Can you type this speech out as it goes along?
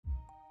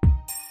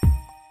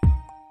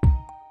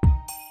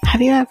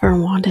Have you ever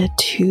wanted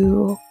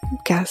to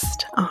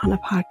guest on a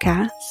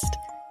podcast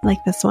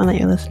like this one that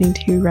you're listening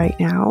to right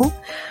now?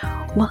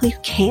 Well, you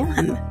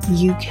can.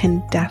 You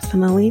can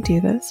definitely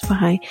do this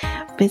by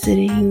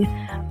visiting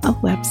a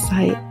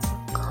website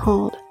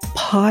called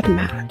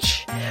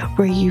Podmatch,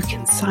 where you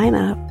can sign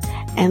up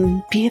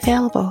and be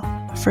available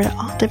for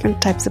all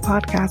different types of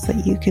podcasts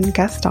that you can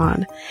guest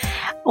on.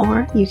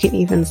 Or you can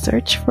even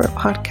search for a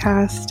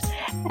podcast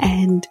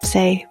and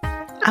say,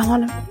 I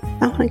want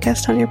to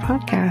guest on your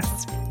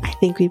podcast. I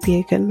think we'd be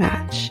a good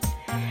match.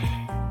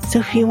 So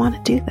if you want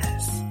to do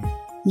this,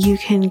 you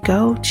can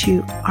go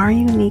to our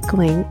unique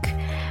link,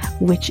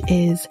 which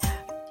is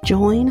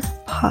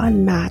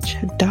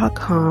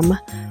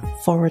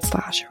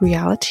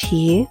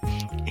joinpodmatch.com/reality,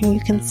 and you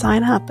can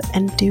sign up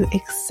and do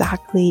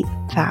exactly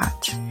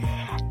that.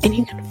 And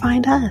you can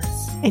find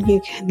us and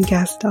you can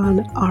guest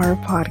on our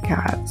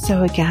podcast.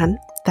 So again,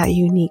 that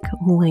unique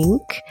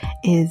link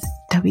is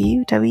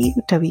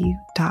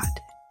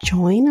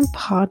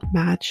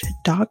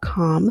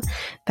www.joinpodmatch.com.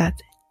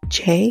 That's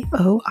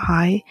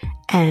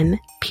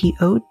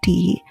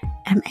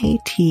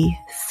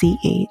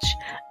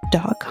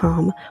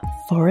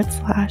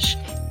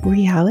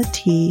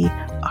joinpodmatch.com/reality,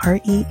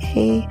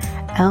 REALITEA,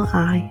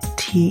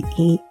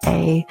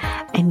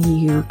 and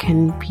you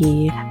can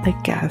be a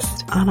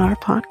guest on our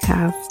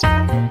podcast.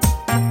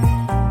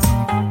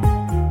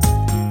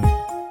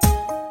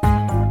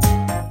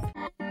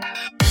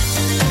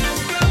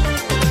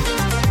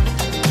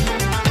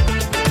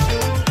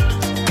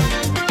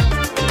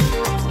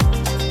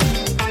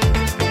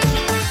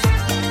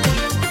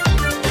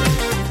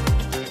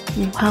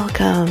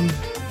 Welcome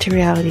to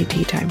Reality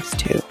Tea Times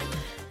 2,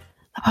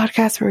 a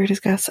podcast where we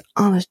discuss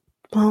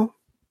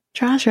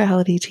trash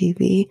reality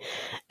TV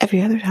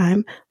every other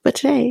time, but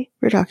today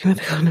we're talking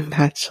about the Golden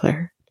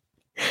Bachelor,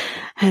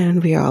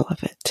 and we all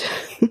love it.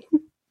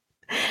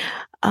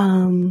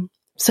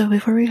 So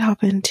before we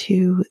hop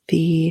into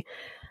the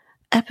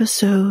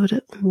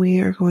episode, we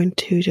are going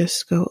to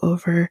just go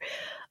over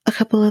a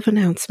couple of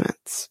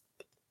announcements.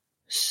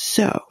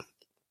 So,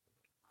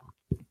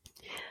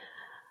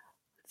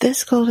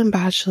 this Golden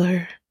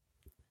Bachelor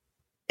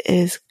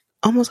is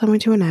almost coming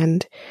to an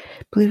end.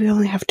 I believe we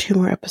only have 2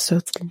 more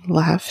episodes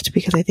left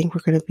because I think we're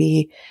going to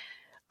be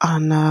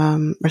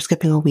on, we're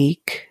skipping a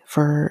week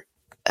for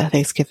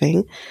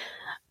Thanksgiving,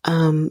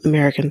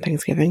 American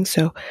Thanksgiving.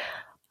 So,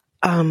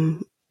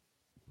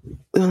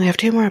 we only have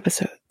 2 more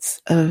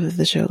episodes of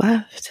the show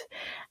left,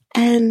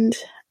 and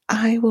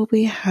I will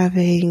be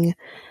having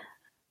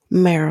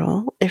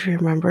Meryl. If you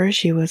remember,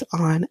 she was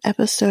on I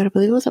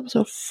believe it was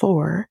episode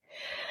 4.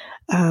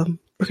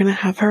 We're going to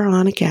have her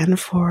on again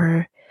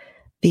for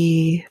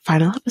the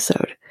final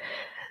episode.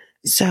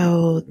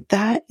 So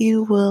that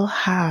you will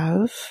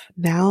have,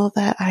 now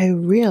that I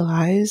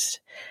realized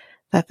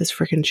that this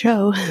freaking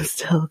show is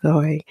still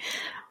going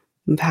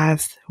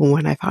past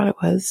when I thought it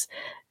was,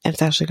 and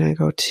it's actually going to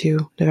go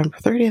to November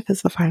 30th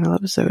as the final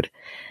episode.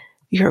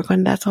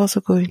 That's also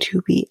going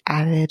to be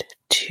added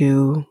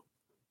to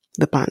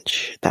the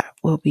bunch that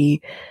will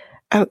be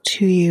out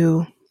to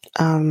you,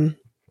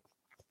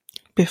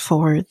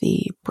 before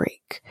the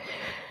break.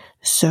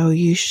 So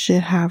you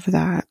should have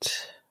that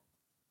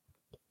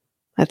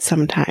at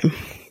some time.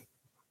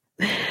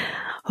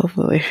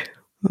 Hopefully.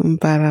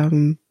 But,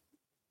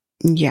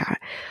 yeah.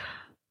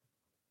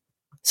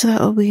 So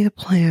that will be the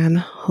plan,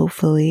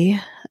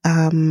 hopefully.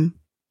 And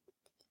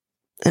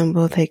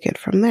we'll take it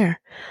from there.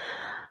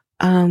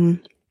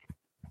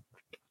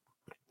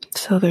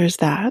 So there's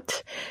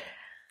that.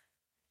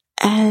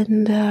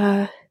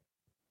 And,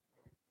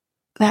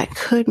 that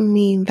could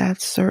mean that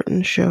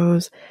certain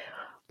shows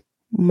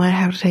might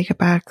have to take a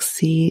back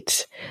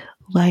seat,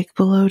 like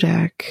Below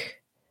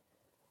Deck,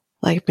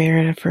 like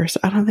Married at First.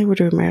 I don't think we're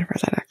doing Married at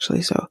First Sight,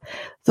 actually. So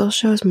those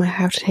shows might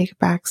have to take a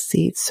back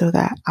seat so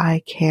that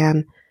I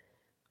can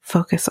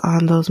focus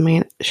on those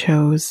main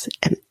shows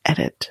and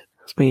edit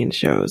those main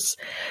shows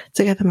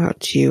to get them out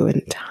to you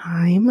in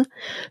time.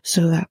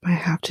 So that might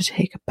have to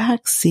take a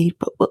back seat,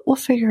 but we'll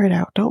figure it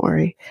out. Don't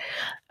worry.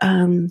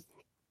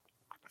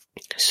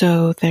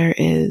 So there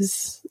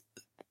is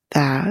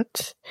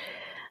that.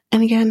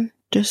 And again,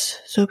 just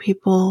so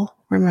people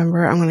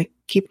remember, I'm going to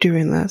keep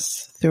doing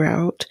this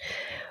throughout.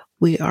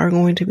 We are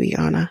going to be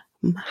on a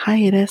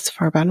hiatus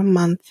for about a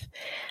month,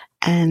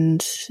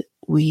 and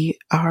we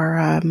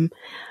are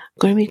going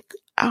to be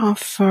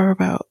off for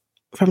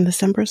from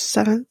December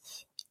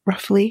 7th,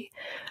 roughly,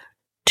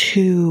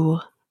 to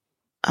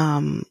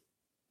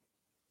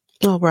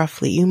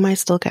roughly, you might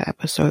still get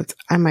episodes.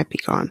 I might be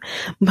gone,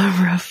 but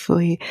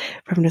roughly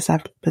from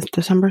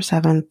December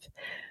 7th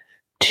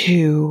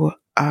to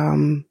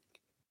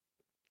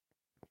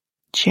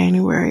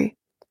January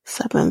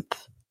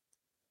 7th,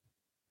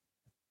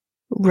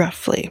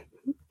 roughly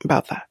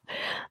about that.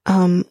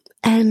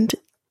 And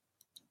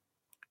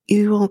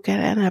you will get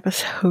an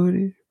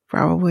episode,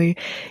 probably.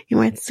 You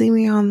might see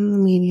me on the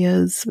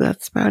medias, but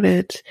that's about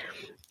it.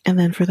 And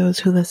then for those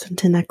who listen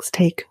to Next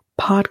Take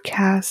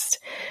podcast,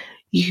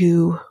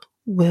 you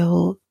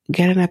will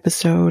get an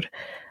episode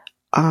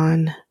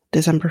on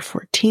December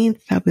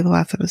 14th. That'll be the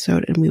last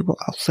episode, and we will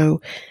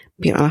also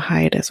be on a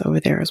hiatus over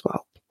there as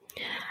well.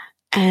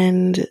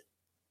 And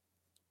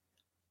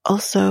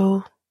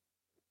also,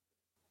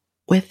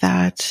 with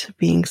that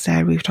being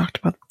said, we've talked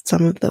about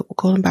some of the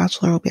Golden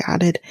Bachelor will be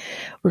added.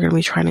 We're going to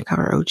be trying to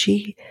cover OG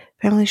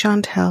Family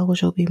Chantel,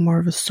 which will be more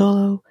of a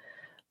solo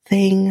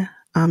thing,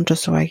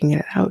 just so I can get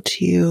it out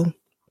to you.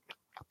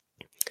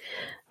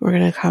 We're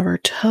going to cover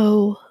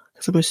Toe,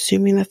 because I'm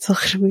assuming that's still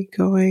going to be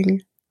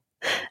going.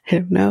 I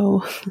don't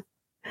know.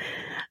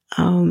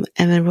 And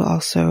then we'll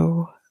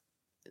also,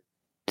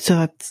 so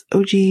that's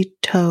OG,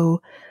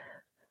 Toe,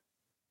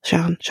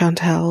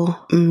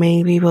 Chantel,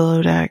 maybe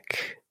Below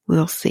Deck.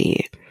 We'll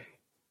see.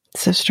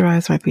 Sister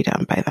Wives might be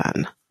done by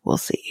then. We'll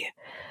see.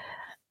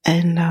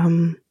 And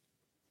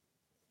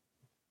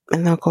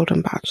the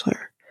Golden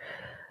Bachelor.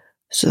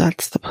 So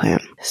that's the plan.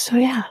 So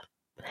yeah,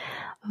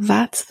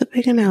 that's the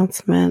big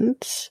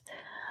announcement.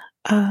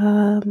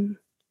 I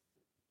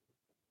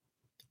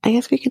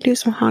guess we can do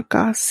some hot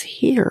goss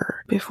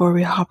here before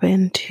we hop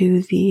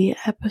into the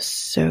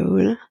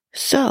episode.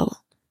 So,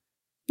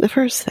 the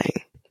first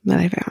thing that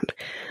I found,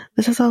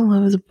 this is on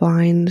Love is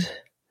Blind,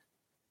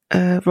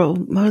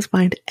 Love is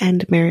Blind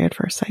and Married at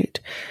First Sight.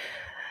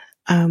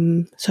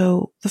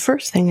 So the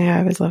first thing I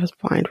have is Love is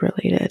Blind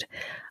related.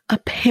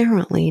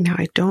 Apparently, now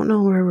I don't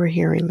know where we're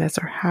hearing this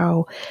or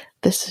how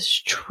this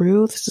is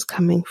true. This is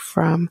coming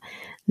from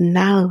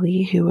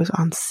Natalie, who was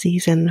on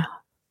season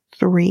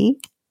 3.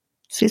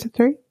 Season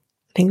 3? I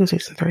think it was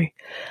season 3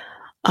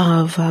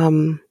 of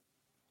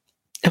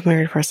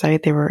Married at First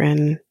Sight. They were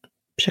in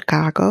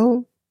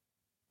Chicago.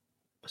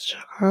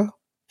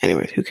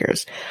 Anyways, who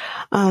cares?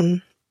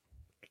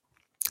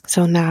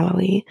 So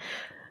Natalie,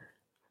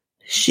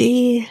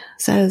 she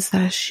says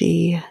that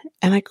she,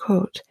 and I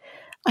quote,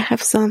 I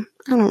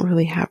don't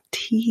really have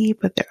tea,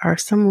 but there are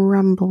some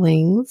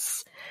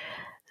rumblings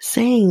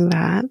saying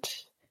that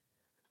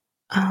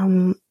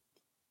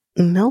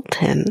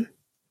Milton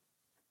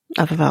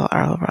of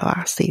our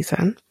last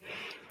season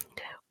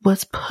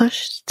was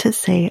pushed to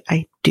say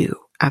I do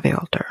at the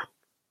altar.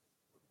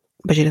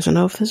 But she doesn't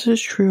know if this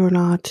is true or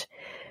not.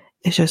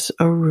 It's just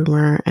a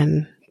rumor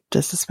and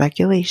just a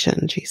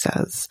speculation, she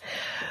says.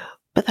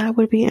 But that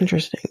would be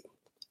interesting.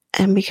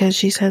 And because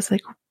she says,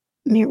 like,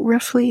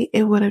 roughly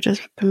it would have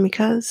just been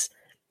because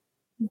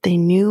they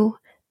knew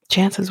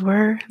chances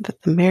were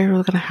that the marriage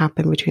was going to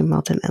happen between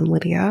Milton and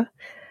Lydia.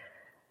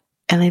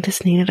 And they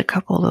just needed a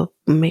couple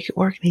to make it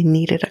work. They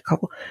needed a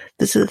couple.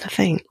 This is the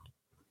thing.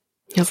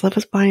 Has Love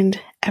is Blind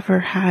ever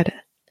had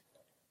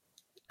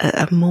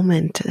a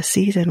moment, a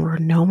season where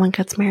no one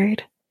gets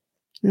married?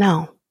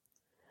 No.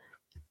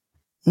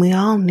 We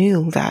all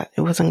knew that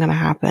it wasn't going to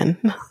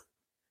happen.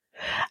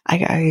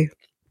 I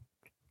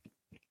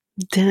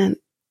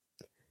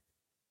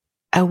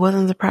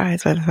wasn't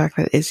surprised by the fact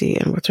that Izzy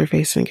and What's Her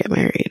Face didn't get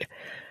married.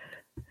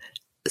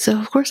 So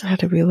of course it had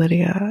to be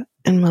Lydia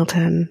and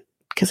Milton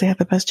because they had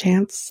the best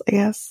chance, I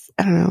guess.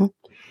 I don't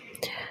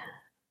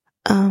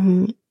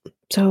know.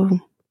 So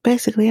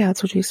basically, yeah,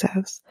 that's what she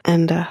says.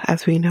 And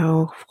as we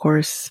know, of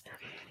course,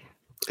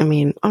 I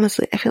mean,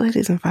 honestly, I feel like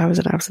season 5 was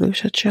an absolute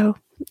shit show.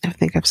 I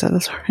think I've said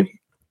this already.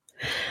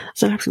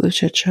 It's an absolute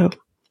shit show.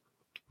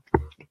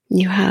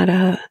 You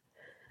had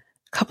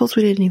couples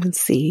we didn't even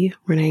see,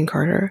 Renee and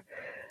Carter.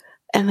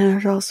 And then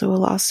there's also a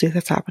lawsuit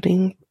that's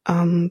happening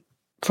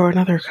for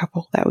another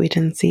couple that we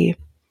didn't see.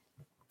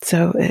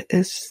 So it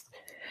is.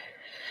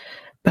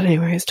 But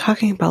anyways,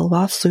 talking about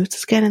lawsuits,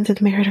 let's get into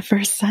the Married at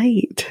First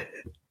Sight.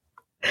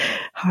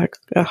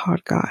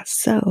 Hot goss.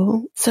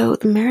 So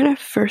the Married at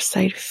First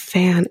Sight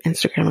fan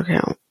Instagram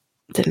account,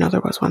 didn't know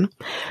there was one,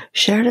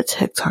 shared a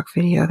TikTok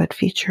video that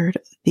featured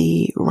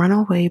the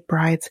runaway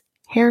bride's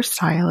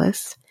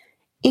hairstylist,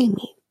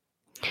 Amy.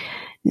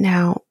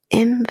 Now,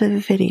 in the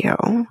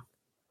video,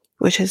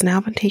 which has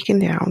now been taken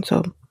down,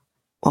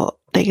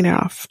 taken it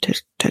off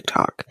to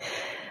TikTok,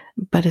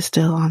 but is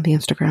still on the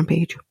Instagram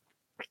page,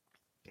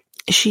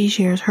 she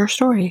shares her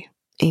story,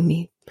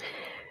 Amy.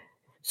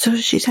 So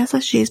she says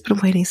that she's been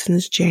waiting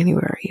since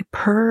January,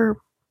 per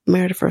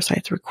Married at First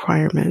Sight's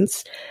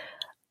requirements,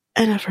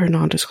 and of her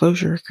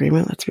non-disclosure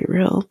agreement, let's be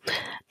real,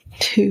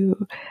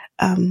 to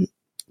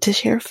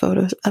share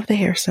photos of the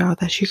hairstyle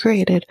that she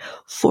created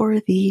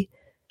for the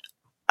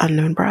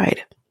unknown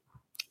bride,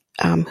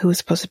 who was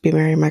supposed to be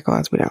marrying Michael,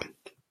 as we know.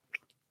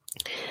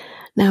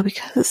 Now,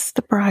 because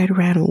the bride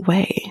ran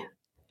away,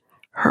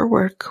 her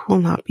work will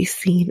not be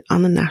seen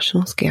on the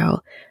national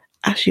scale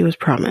as she was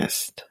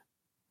promised.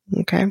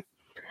 Okay?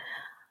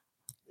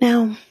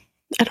 Now,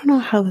 I don't know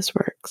how this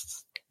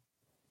works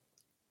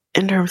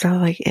in terms of,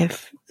 like,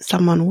 if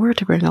someone were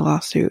to bring a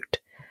lawsuit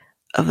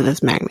of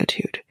this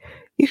magnitude,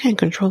 you can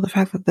control the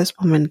fact that this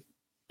woman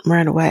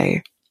ran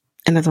away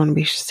and doesn't want to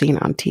be seen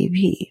on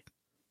TV.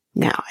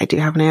 Now, I do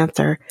have an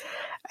answer,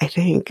 I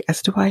think,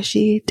 as to why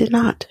she did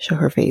not show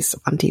her face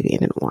on TV and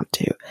didn't want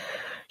to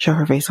show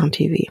her face on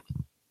TV.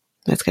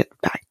 Let's get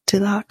back to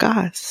the hot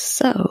goss.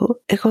 So,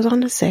 it goes on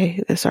to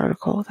say, this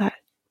article, that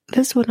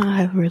this would not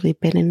have really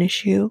been an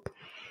issue,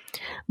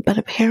 but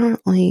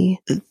apparently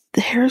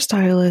The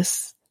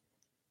hairstylists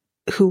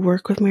who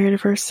work with Married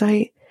at First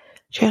Sight,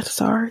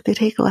 chances are they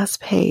take less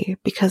pay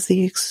because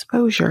the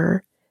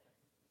exposure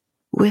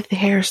with the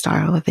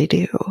hairstyle that they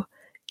do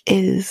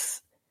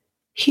is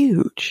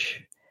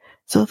huge.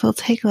 So they'll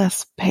take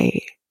less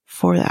pay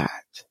for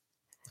that.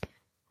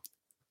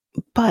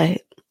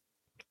 But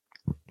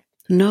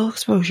no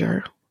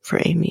exposure for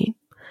Amy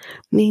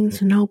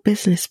means no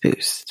business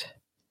boost,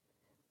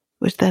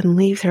 which then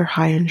leaves her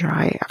high and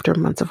dry after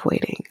months of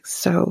waiting.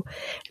 So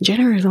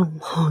January is a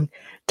long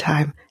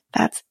time.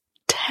 That's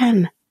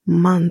 10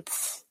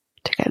 months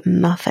to get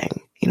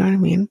nothing. You know what I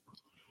mean?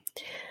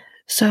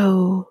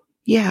 So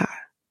yeah,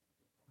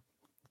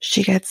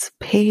 she gets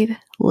paid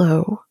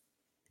low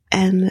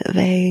and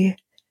they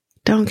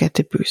don't get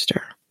to boost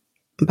her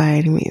by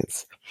any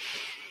means.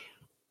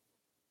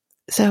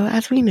 So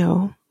as we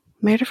know,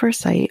 Married at First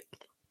Sight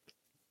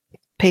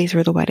pays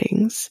for the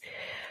weddings,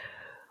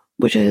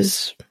 which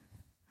is,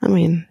 I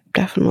mean,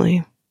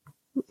 definitely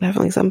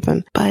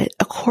something. But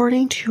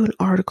according to an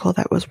article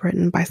that was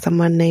written by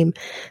someone named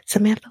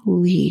Samantha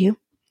Lee,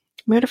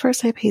 Married at First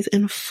Sight pays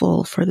in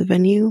full for the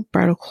venue,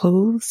 bridal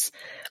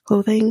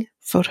clothing,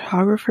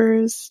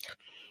 photographers.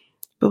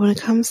 But when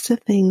it comes to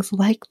things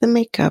like the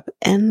makeup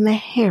and the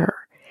hair,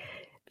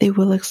 they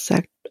will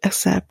accept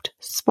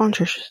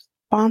sponsorships.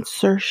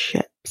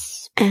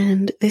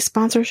 And these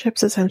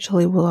sponsorships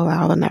essentially will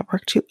allow the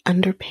network to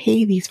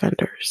underpay these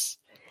vendors.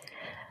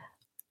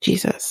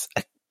 Jesus,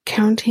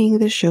 accounting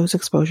the show's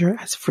exposure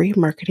as free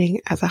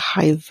marketing as a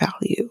high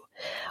value.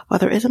 While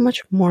there isn't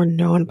much more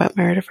known about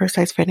Married at First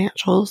Sight's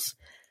financials,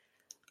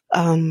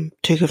 to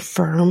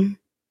confirm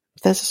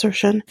this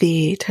assertion,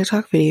 the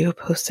TikTok video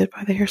posted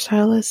by the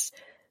hairstylist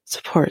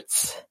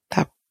supports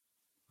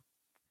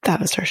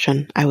that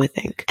assertion, I would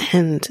think.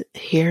 And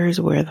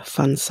here's where the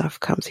fun stuff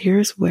comes.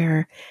 Here's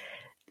where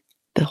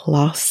the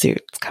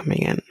lawsuit's coming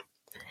in.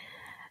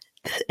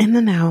 In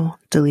the now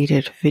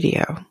deleted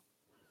video,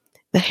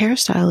 the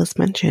hairstylist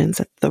mentions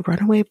that the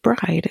runaway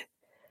bride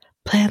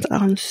plans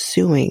on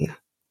suing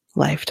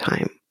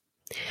Lifetime.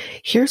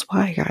 Here's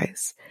why,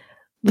 guys.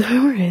 The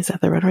rumor is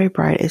that the runaway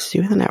bride is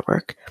suing the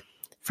network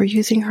for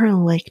using her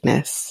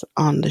likeness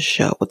on the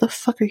show. What the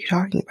fuck are you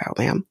talking about,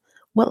 ma'am?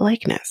 What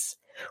likeness?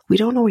 We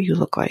don't know what you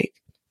look like.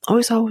 All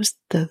we saw was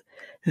the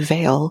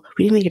veil.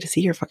 We didn't even get to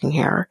see your fucking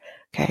hair,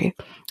 okay?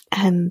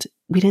 And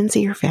we didn't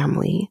see your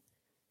family.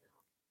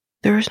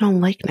 There is no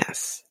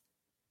likeness.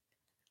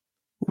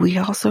 We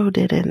also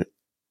didn't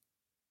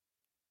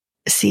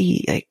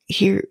see,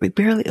 we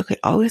barely,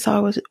 all we saw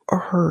was, or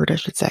heard, I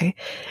should say,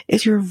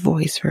 is your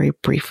voice very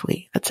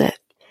briefly. That's it.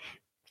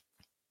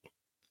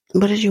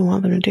 What did you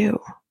want them to do?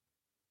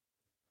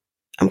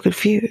 I'm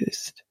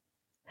confused.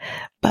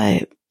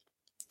 But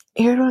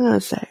here's what I'm going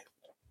to say.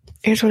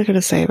 Here's what I'm going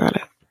to say about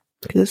it.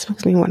 Because this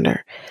makes me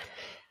wonder.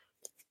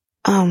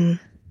 I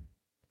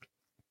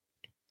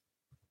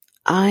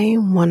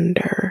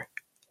wonder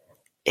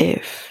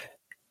if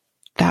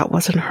that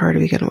wasn't her to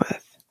begin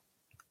with.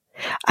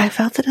 I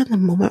felt it in the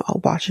moment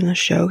while watching the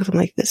show because I'm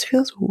like, this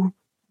feels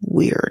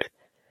weird.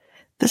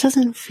 This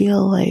doesn't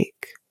feel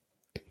like,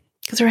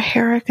 because her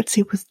hair I could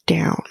see was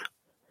down.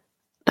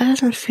 That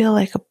doesn't feel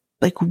like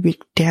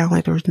wig down,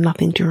 like there was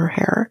nothing to her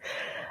hair.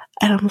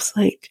 And I was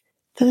like,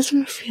 that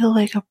doesn't feel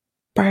like a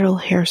bridal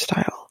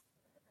hairstyle.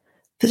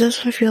 This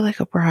doesn't feel like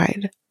a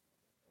bride.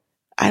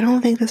 I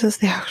don't think this is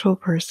the actual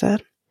person.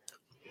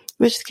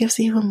 Which gives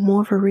even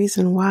more of a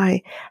reason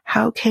why.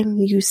 How can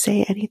you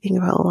say anything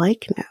about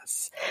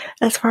likeness?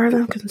 As far as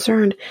I'm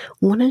concerned,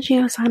 wouldn't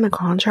you sign a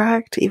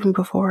contract even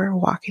before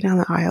walking down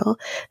the aisle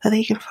that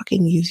they can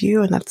fucking use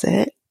you and that's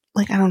it?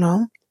 I don't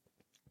know.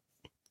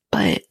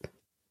 But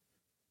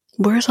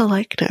where's the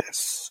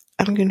likeness?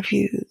 I'm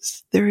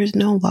confused. There is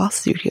no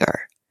lawsuit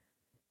here.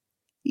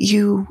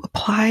 You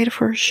applied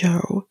for a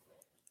show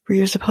where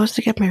you're supposed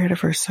to get married at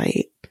first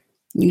sight.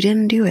 You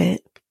didn't do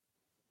it.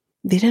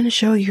 They didn't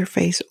show your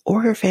face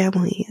or your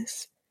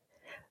family's.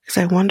 Because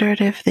I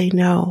wondered if they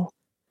know,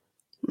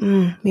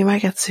 you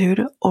might get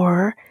sued,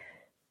 or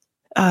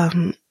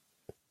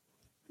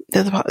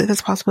there's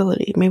a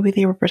possibility. Maybe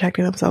they were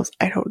protecting themselves.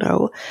 I don't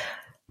know.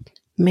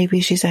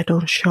 Maybe she said,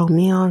 don't show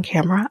me on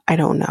camera. I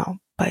don't know.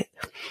 But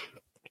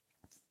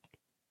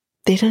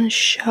they didn't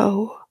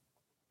show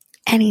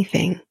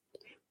anything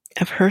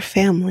of her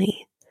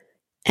family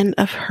and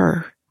of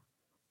her.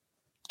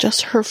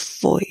 Just her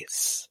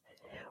voice,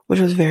 which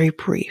was very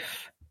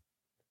brief.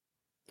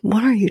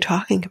 What are you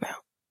talking about?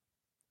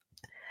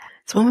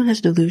 This woman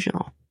is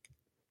delusional.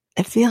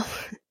 I feel...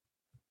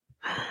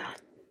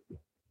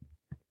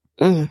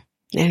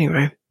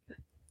 Anyway.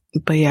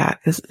 But yeah,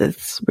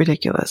 it's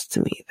ridiculous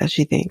to me that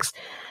she thinks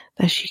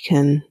that she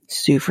can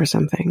sue for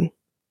something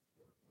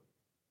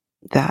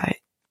that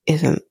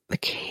isn't the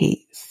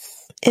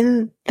case.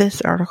 In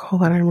this article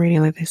that I'm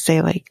reading, they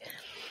say,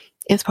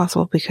 it's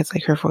possible because,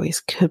 her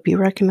voice could be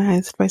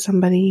recognized by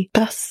somebody.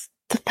 But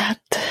that,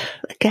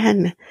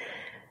 again,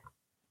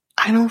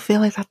 I don't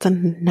feel like that's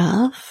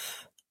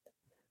enough.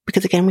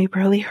 Because, again, we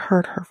barely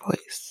heard her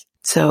voice.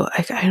 So,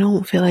 I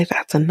don't feel like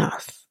that's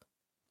enough.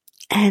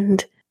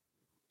 And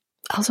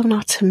Also,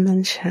 not to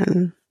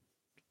mention,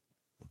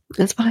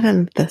 let's put it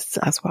in this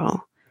as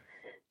well.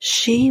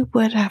 She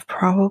would have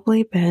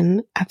probably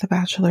been at the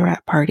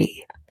bachelorette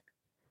party.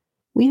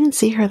 We didn't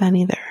see her then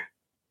either.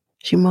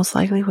 She most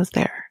likely was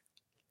there.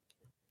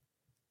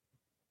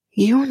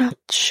 You were not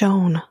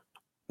shown.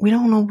 We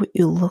don't know what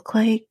you look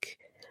like.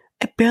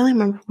 I barely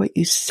remember what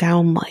you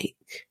sound like.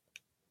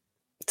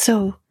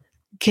 So,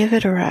 give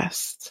it a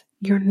rest.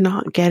 You're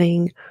not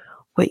getting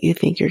what you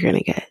think you're going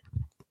to get.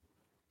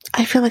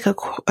 I feel like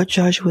a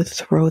judge would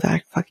throw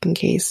that fucking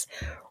case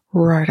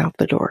right out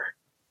the door.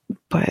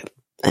 But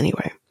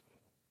anyway.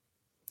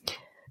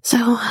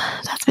 So,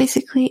 that's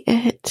basically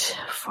it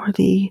for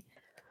the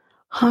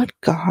hot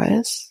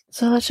goss.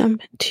 So let's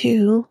jump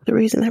into the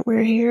reason that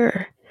we're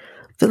here.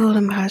 The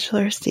Golden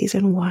Bachelor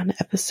Season 1,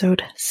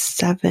 Episode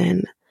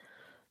 7.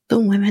 The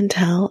Women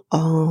Tell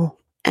All.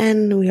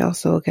 And we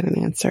also get an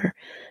answer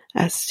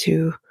as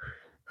to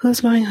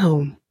who's going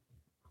home.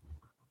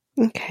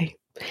 Okay.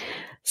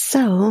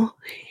 So,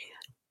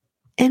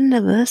 in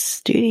the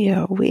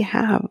studio, we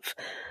have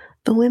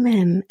the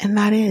women, and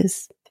that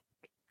is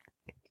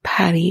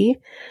Patty,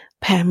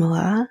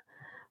 Pamela,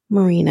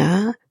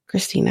 Marina,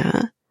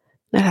 Christina,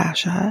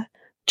 Natasha,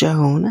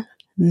 Joan,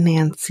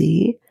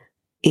 Nancy,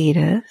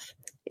 Edith,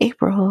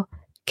 April,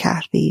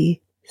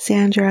 Kathy,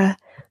 Sandra,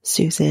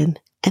 Susan,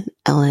 and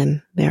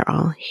Ellen. They're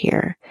all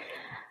here.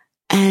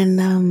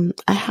 And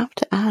I have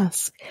to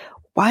ask,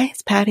 why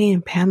is Patty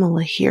and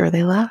Pamela here?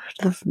 They left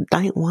the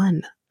night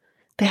one.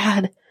 They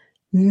had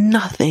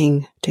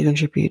nothing to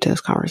contribute to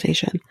this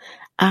conversation.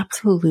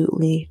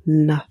 Absolutely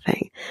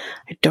nothing.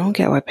 I don't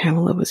get why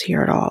Pamela was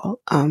here at all.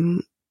 I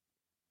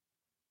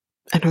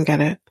don't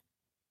get it.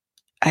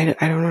 I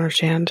don't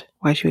understand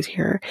why she was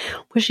here.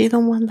 Was she the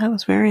one that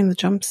was wearing the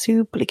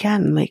jumpsuit? But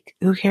again, like,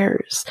 who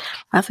cares?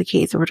 That's the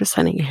case. We're just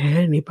sending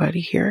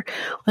anybody here.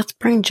 Let's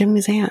bring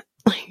Jimmy's aunt.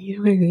 You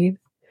know what I mean?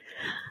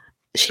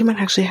 She might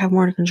actually have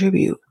more to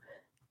contribute.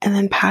 And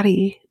then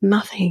Patty,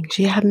 nothing.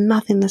 She had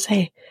nothing to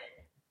say.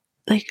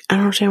 Like, I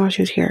don't understand why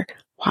she was here.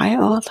 Why?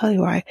 Oh, I'll tell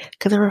you why.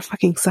 Because of her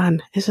fucking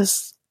son. It's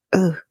just,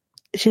 ugh.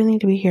 She didn't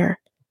need to be here.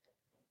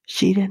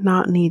 She did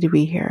not need to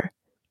be here.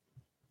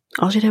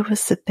 All she did was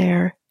sit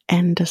there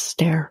and just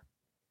stare.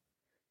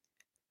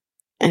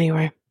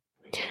 Anyway.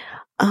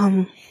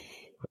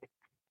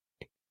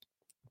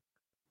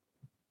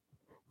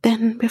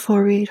 Then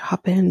before we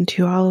hop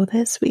into all of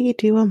this, we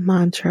do a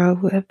mantra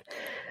with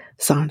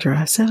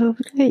Sandra. So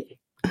great.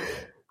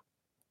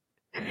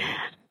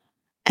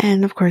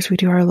 And of course we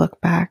do our look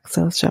back,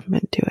 so let's jump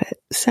into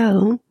it.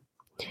 So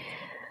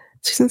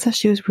Susan says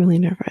she was really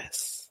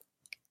nervous.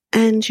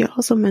 And she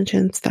also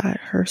mentions that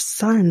her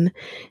son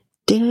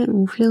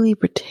didn't really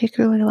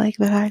particularly like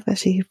the fact that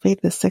she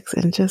made the 6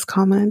 inches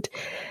comment.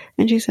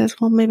 And she says,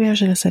 well, maybe I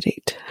should have said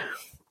 8.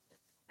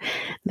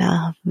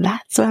 Now,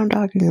 that's what I'm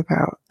talking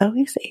about. At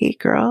least 8,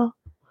 girl.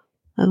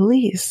 At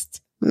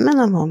least.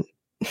 Minimum.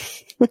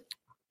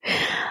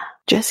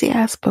 Jesse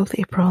asked both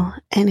April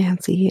and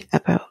Nancy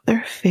about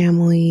their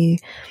family,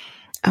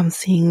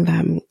 seeing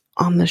them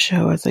on the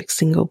show as like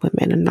single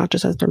women and not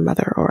just as their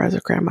mother or as a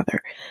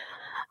grandmother.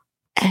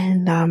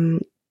 And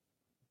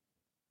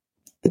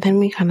then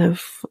we kind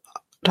of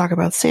talk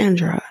about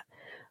Sandra.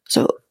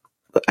 So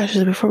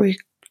actually, before we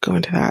go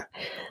into that,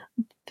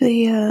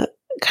 they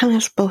kind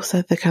of both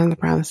said the kind of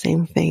around the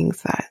same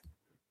things, that,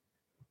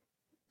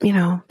 you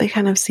know, they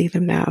kind of see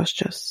them now as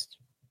just,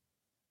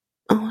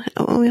 you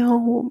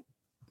know,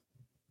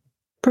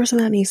 person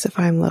that needs to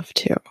find love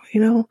too, you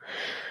know?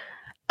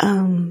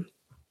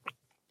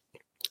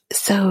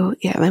 So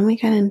yeah, then we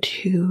get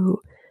into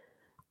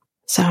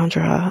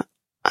Sandra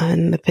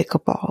and the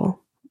pickleball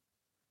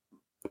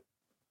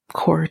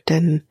court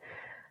and,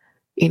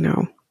 you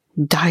know,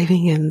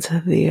 diving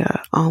into the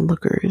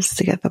onlookers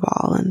to get the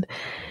ball. And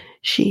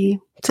she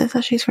says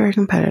that she's very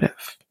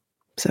competitive.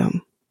 So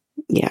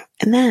yeah.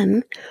 And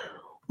then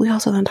we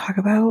also then talk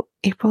about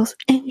April's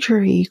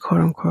injury, quote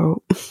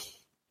unquote.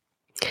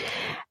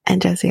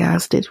 And Jesse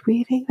asked, did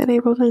we think that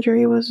April's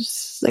injury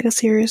was like a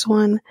serious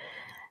one?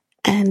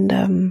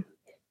 And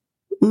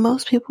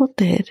most people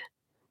did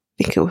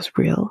think it was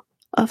real.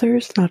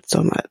 Others, not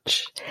so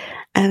much.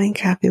 And I think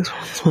Kathy was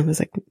one was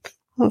like, that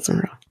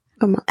wasn't real.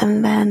 Come on.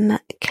 And then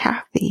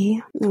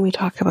Kathy, when we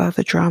talk about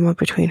the drama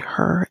between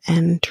her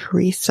and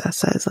Teresa,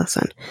 says,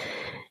 listen,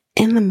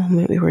 in the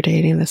moment we were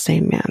dating the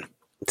same man.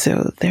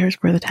 So there's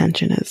where the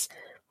tension is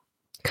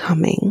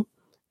coming.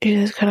 She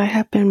says, could I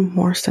have been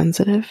more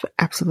sensitive?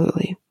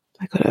 Absolutely.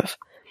 I could have.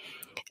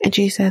 And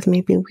she says,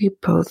 maybe we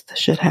both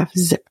should have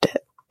zipped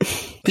it.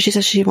 But she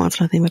says she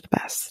wants nothing but the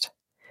best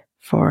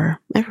for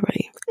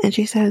everybody. And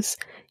she says,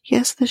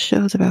 yes, this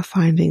show's about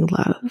finding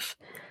love,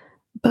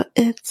 but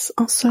it's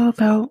also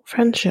about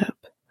friendship.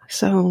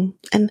 So,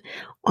 and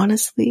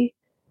honestly,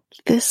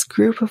 this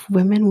group of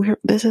women,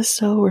 this is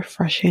so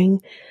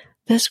refreshing.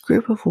 This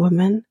group of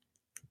women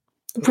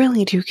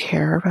really do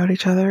care about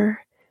each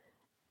other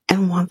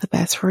and want the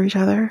best for each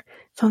other.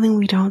 Something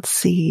we don't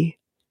see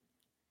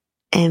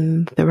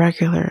in the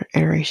regular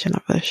iteration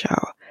of the show.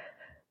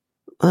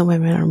 The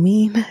women are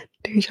mean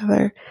to to each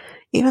other.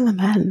 Even the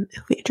men.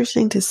 It'll be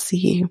interesting to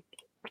see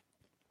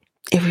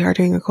if we are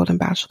doing a Golden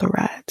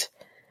Bachelorette,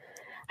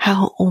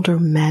 how older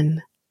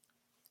men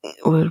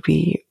would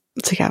be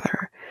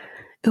together.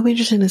 It'll be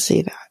interesting to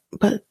see that.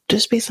 But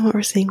just based on what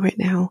we're seeing right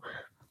now,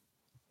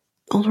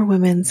 older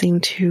women seem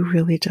to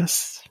really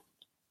just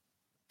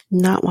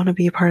not want to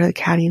be a part of the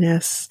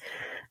cattiness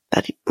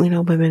that,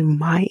 women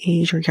my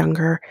age or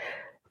younger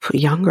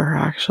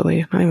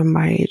actually, not even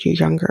my age,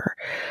 younger,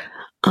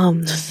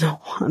 does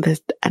not want this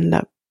to end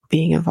up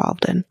being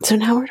involved in. So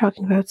now we're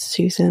talking about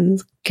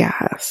Susan's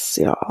gas,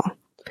 y'all.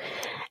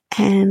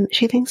 And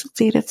she thinks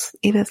it's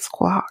Edith's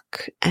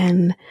guac,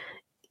 and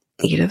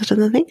Edith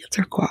doesn't think it's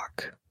her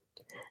guac.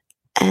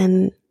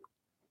 And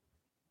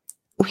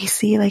we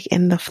see, like,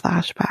 in the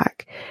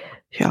flashback,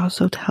 she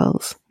also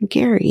tells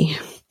Gary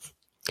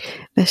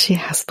that she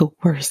has the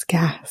worst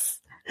gas.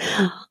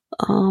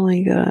 Oh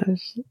my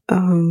gosh.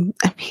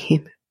 I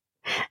mean,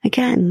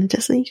 again,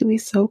 just so you can be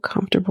so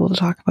comfortable to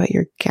talk about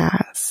your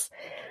gas.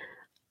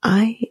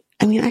 I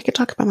mean, I could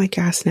talk about my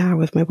gas now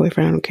with my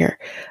boyfriend. I don't care.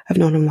 I've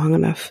known him long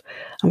enough.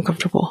 I'm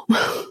comfortable.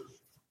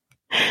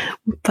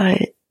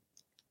 But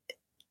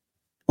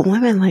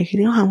women, like,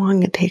 you know how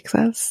long it takes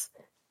us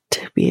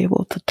to be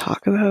able to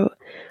talk about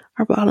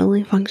our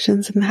bodily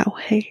functions in that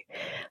way?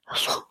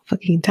 A long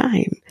fucking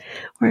time.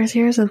 Whereas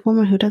here's this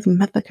woman who doesn't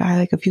met the guy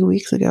like a few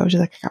weeks ago. She's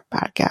like, I got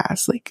bad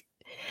gas. Like,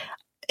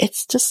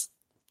 it's just,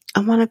 I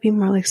want to be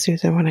more like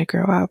Susan when I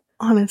grow up.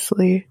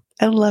 Honestly,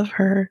 I love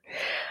her.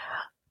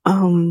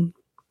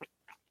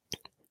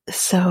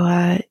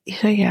 So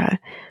yeah,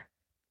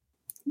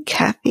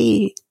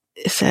 Kathy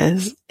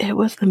says it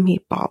was the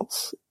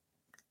meatballs.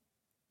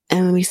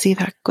 And we see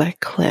that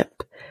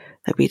clip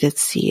that we did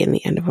see in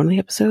the end of one of the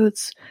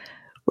episodes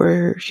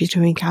where she's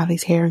doing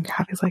Kathy's hair and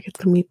Kathy's like, it's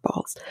the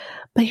meatballs.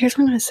 But here's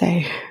what I'm going to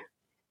say.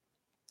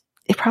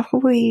 It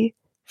probably,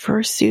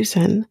 for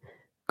Susan,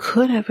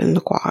 could have been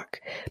the guac,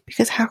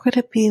 because how could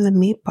it be the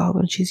meatball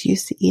when she's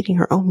used to eating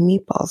her own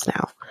meatballs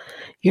now?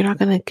 You're not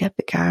going to get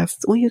the gas.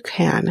 Well, you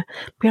can,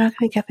 but you're not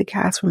going to get the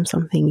gas from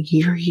something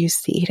you're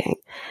used to eating.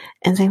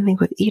 And same thing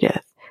with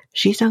Edith.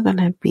 She's not going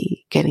to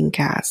be getting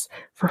gas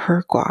for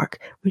her guac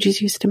when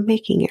she's used to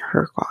making it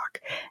her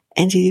guac.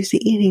 And she's used to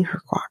eating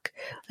her guac.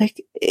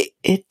 Like,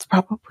 it's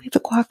probably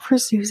the guac for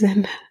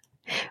Susan.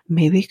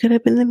 Maybe it could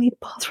have been the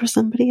meatballs for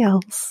somebody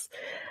else,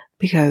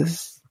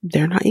 because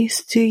they're not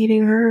used to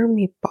eating her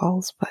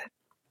meatballs. But,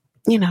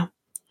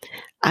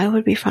 I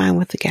would be fine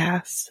with the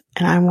gas,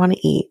 and I want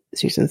to eat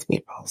Susan's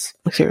meatballs.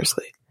 Like,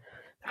 seriously.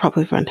 They're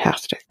probably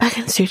fantastic. Back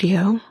in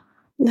studio,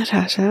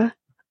 Natasha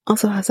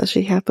also has that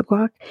she had the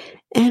guac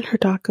and her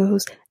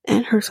tacos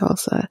and her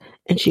salsa,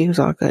 and she was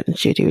all good, and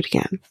she'd do it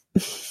again.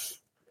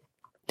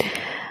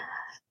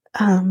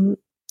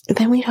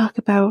 Then we talk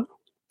about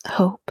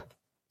hope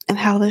and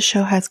how this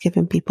show has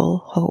given people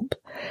hope.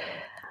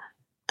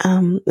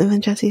 And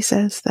then Jesse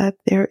says that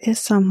there is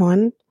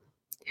someone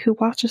who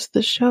watches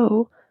the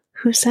show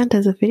who sent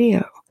us a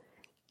video.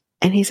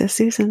 And he says,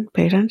 Susan,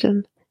 pay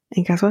attention.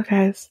 And guess what,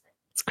 guys?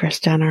 It's Kris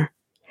Jenner.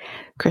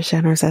 Kris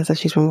Jenner says that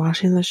she's been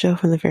watching the show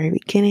from the very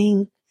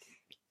beginning.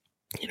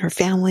 And her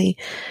family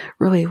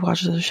really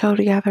watches the show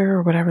together,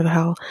 or whatever the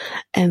hell.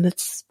 And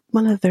it's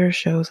one of their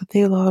shows that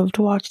they love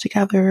to watch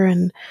together,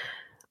 and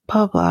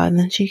blah, blah. And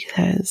then she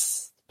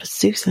says, but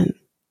Susan,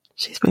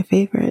 she's my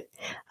favorite.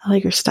 I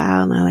like her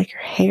style, and I like her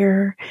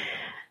hair.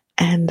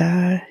 And,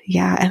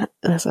 yeah, and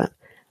listen,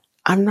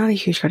 I'm not a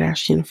huge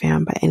Kardashian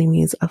fan by any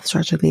means of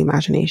stretch of the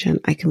imagination.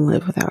 I can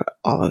live without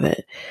all of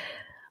it.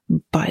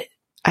 But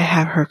I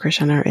have heard Kris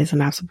Jenner is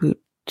an absolute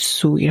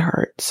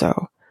sweetheart,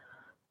 so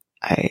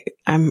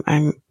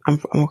I'm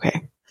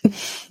okay.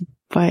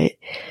 But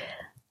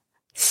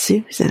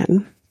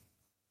Susan,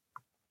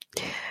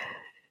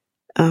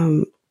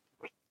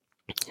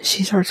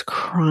 she starts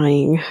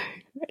crying,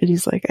 and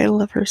he's like, I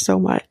love her so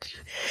much.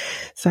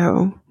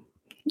 So,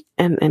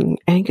 and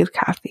because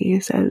Kathy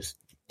says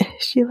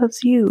she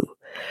loves you.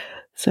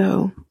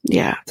 So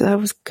yeah, so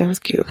that was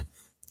cute.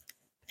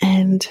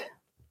 And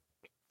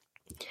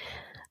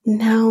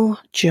now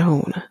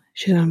Joan,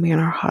 she's gonna be in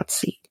our hot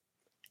seat.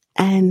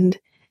 And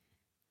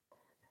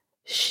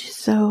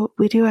so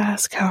we do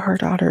ask how her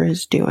daughter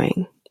is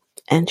doing,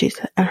 and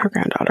her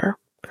granddaughter.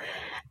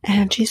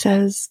 And she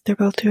says they're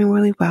both doing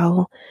really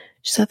well.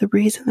 She said the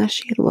reason that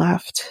she had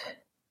left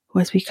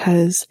was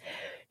because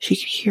she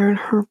could hear in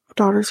her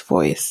daughter's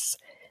voice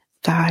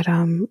that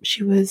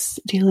she was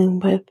dealing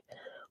with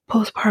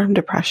postpartum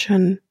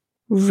depression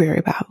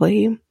very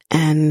badly,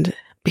 and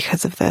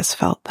because of this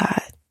felt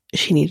that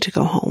she needed to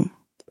go home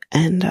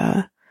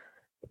and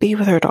be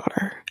with her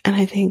daughter. And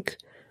I think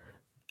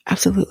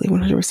absolutely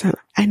 100%.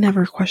 I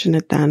never questioned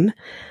it then,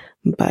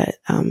 but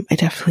I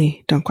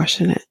definitely don't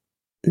question it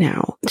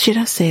now. She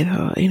does say,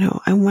 though,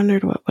 I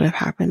wondered what would have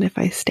happened if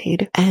I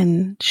stayed.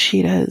 And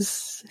she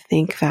does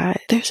think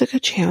that there's a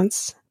good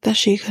chance that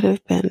she could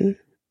have been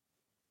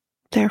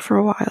there for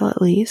a while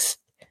at least.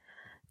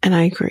 And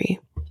I agree.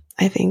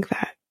 I think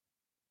that,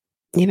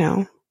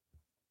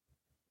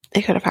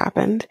 it could have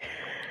happened.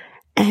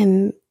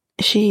 And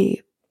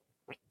she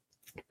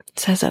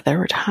says that there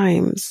were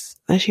times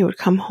that she would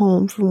come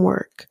home from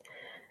work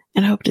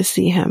and hope to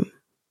see him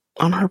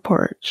on her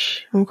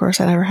porch. And of course,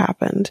 that never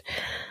happened.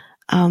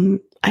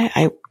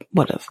 I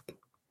would have.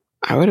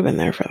 I would have been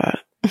there for that.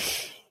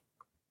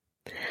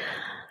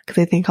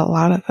 Because I think a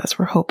lot of us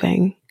were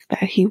hoping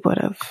that he would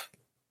have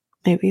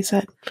maybe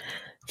said,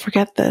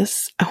 forget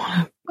this.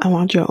 I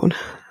want Joan.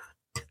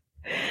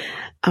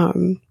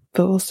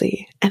 But we'll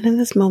see. And in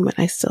this moment,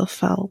 I still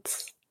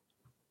felt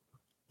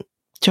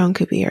Joan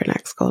could be our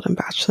next Golden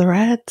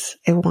Bachelorette.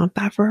 I want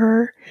that for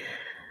her.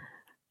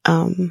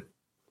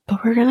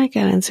 But we're going to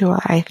get into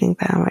why I think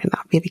that might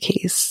not be the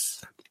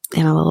case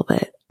in a little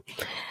bit.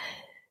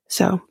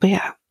 So, but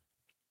yeah.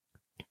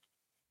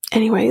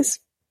 Anyways,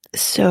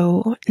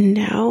 so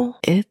now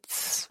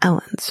it's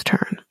Ellen's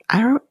turn.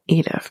 I wrote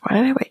Edith. Why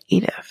did I write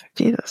Edith?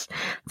 Jesus.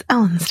 It's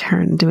Ellen's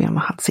turn to be on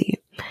the hot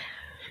seat.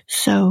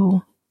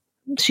 So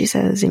she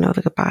says,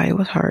 the goodbye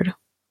was hard.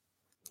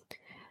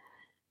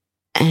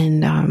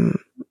 And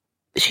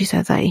she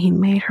says that he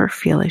made her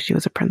feel like she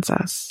was a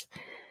princess.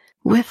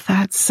 With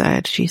that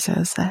said, she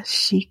says that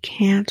she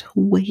can't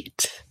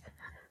wait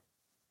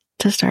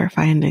to start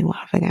finding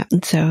love again.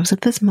 And so it was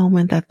at this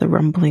moment that the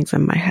rumblings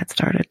in my head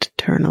started to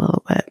turn a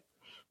little bit.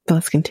 But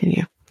let's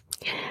continue.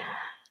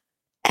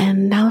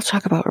 And now let's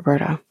talk about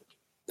Roberta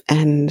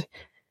and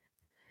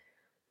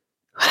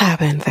what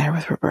happened there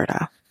with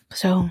Roberta.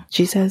 So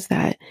she says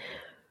that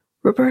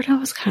Roberta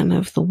was kind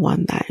of the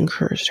one that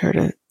encouraged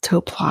her to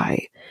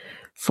apply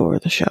for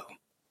the show.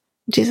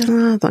 She says,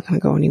 no, it's not going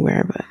to go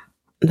anywhere, but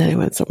then it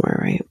went somewhere,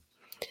 right?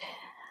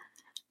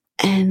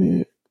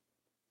 And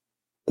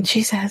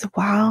she says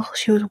while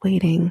she was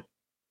waiting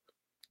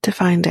to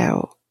find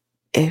out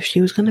if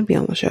she was going to be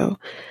on the show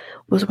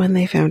was when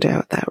they found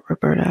out that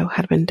Roberta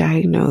had been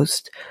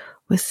diagnosed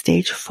with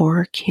stage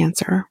 4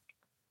 cancer.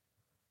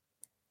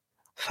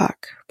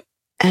 Fuck.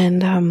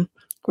 And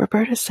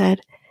Roberta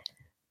said,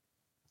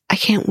 I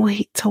can't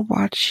wait to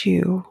watch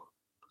you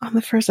on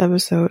the first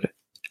episode.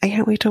 I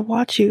can't wait to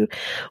watch you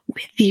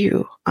with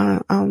you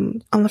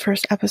on the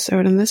first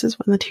episode. And this is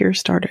when the tears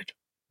started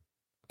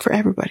for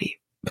everybody.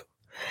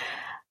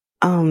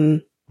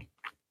 But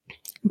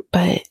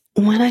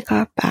when I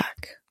got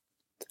back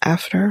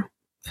after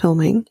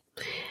filming,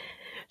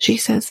 she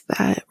says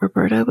that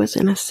Roberta was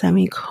in a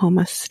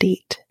semi-coma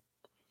state.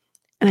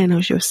 And I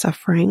know she was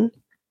suffering.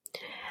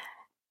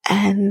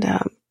 And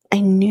I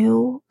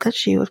knew that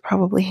she was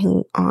probably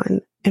hanging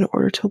on in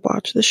order to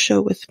watch the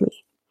show with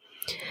me.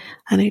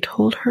 And I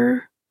told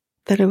her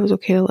that it was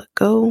okay to let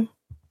go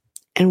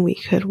and we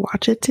could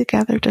watch it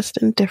together just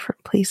in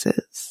different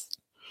places.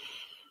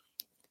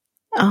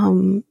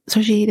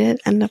 So she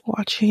did end up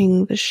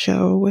watching the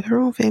show with her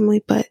own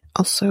family, but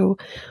also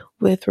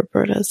with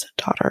Roberta's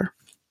daughter.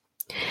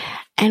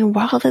 And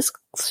while this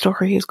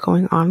story is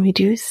going on, we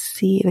do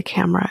see the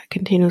camera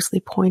continuously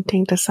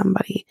pointing to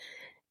somebody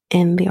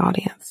in the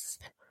audience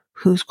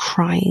who's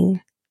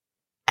crying.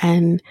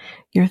 And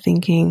you're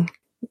thinking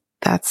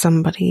that's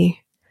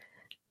somebody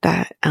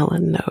that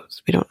Ellen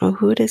knows. We don't know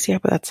who it is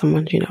yet, but that's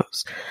someone she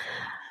knows.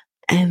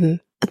 And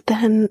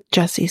then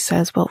Jesse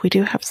says, well, we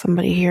do have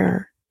somebody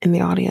here in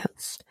the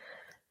audience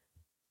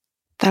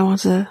that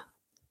wants to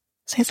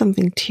say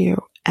something to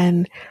you.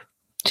 And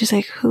she's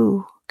like,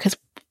 who?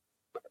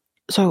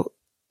 So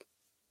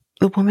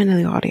the woman in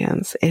the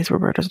audience is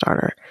Roberta's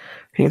daughter.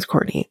 Her name's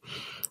Courtney.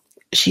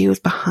 She was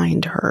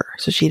behind her,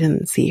 so she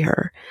didn't see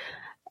her.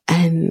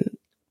 And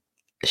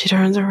she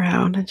turns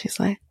around and she's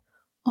like,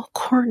 oh,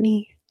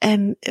 Courtney.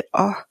 And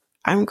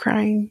I'm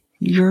crying.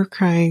 You're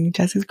crying.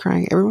 Jesse's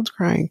crying. Everyone's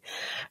crying.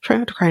 I'm trying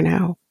not to cry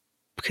now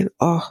because,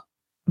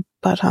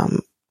 but,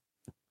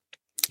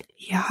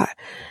 yeah,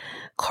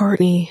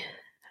 Courtney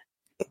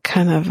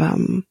kind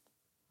of,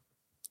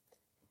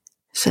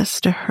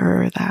 says to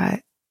her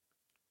that,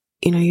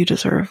 you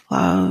deserve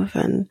love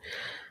and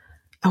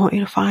I want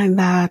you to find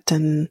that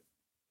and,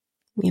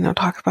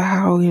 talk about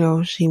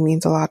how, she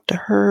means a lot to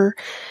her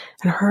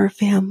and her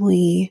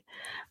family.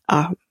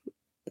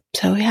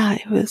 So yeah,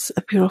 it was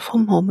a beautiful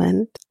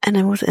moment. And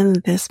it was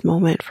in this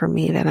moment for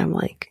me that I'm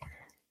like,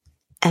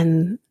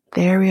 and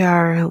there we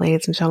are,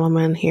 ladies and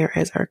gentlemen, here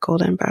is our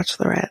Golden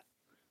Bachelorette.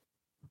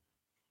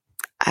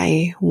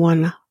 I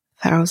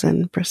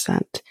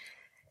 1000%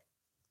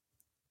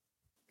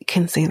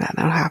 can see that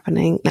now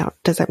happening. Now,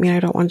 does that mean I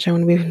don't want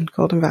Joan to be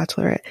Golden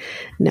Bachelorette?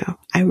 No,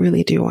 I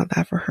really do want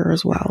that for her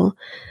as well.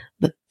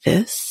 But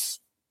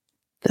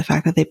the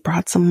fact that they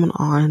brought someone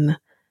on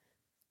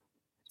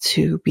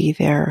to be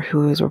there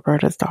who is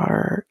Roberta's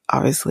daughter,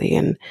 obviously,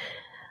 and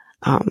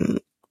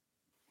the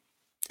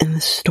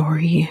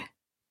story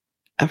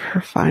of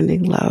her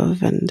finding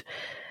love and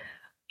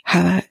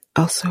how that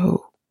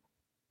also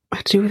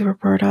had to do with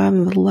Roberta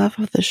and the love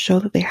of the show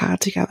that they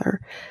had together.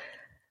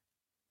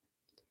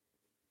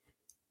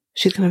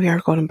 She's going to be our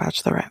Golden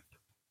Bachelorette.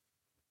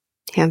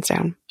 Hands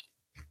down.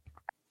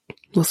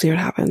 We'll see what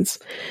happens.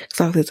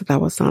 Because obviously that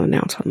was not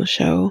announced on the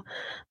show,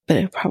 but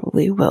it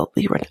probably will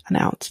be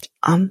announced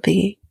on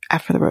the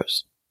After the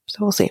Rose. So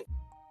we'll see.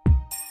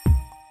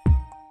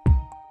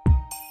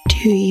 Do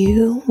Do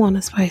you want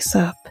to spice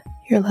up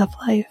your love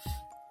life?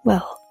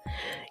 Well,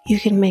 you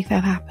can make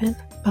that happen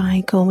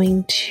by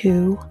going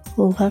to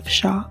Love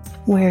Shop,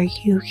 where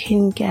you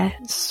can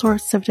get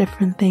sorts of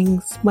different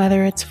things,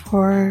 whether it's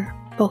for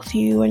both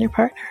you and your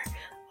partner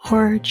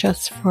or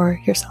just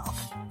for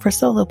yourself. For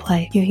solo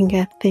play, you can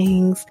get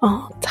things,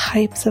 all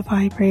types of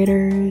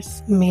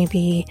vibrators,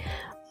 maybe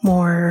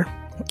more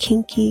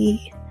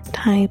kinky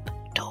type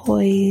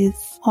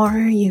toys, or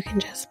you can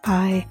just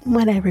buy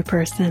what every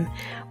person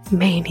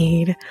may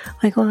need,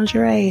 like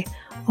lingerie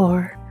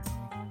or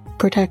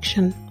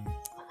protection,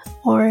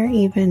 or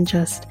even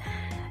just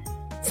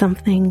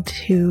something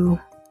to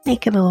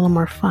make it a little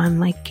more fun,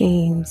 like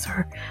games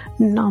or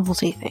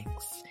novelty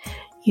things.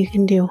 You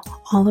can do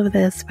all of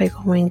this by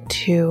going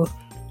to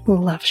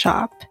Love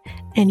Shop,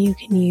 and you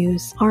can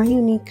use our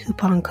unique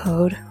coupon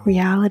code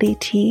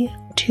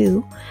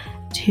REALITYT2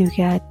 to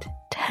get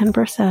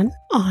 10%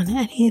 on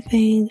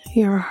anything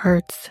your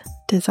hearts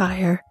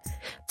desire.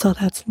 So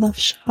that's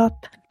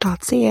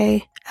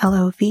loveshop.ca,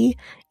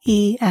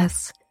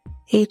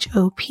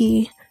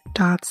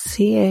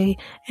 LOVESHOP.ca,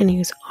 and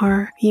use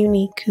our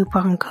unique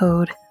coupon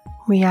code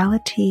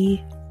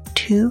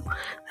REALITY2.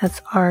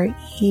 That's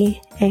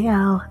REALITEA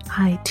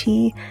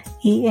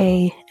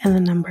and the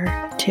number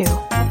 2.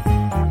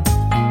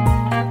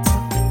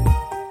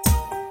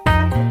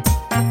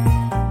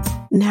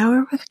 Now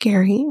we're with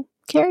Gary.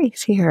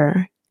 Gary's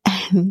here,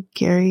 and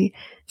Gary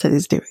said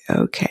he's doing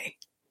okay.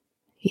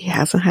 He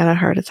hasn't had a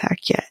heart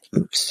attack yet,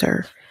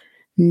 sir.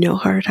 No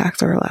heart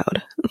attacks are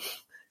allowed.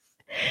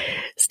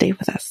 Stay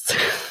with us.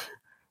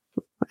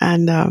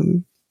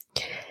 And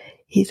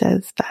he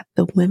says that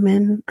the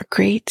women are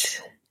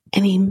great,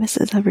 and he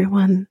misses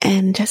everyone.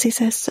 And Jesse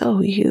says,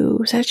 so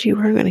you said you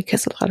were going to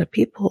kiss a lot of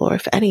people, or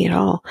if any at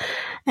all.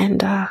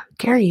 And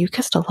Gary, you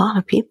kissed a lot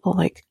of people.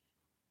 Like,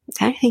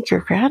 how do you think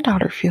your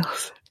granddaughter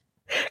feels?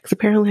 Because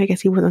apparently, I guess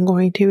he wasn't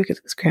going to because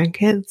of his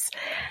grandkids.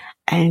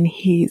 And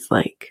he's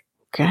like,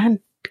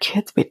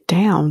 grandkids be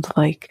damned.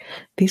 Like,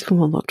 these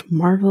women looked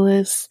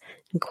marvelous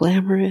and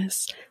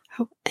glamorous.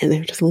 And they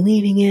were just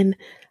leaning in.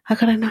 How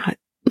could I not?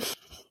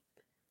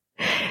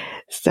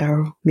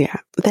 So, yeah.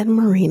 Then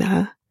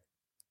Marina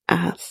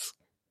asks,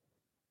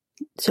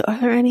 so are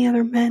there any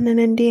other men in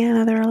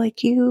Indiana that are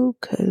like you?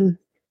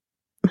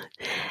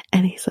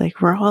 And he's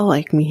like, we're all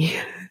like me.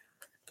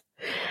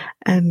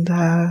 And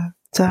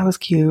so that was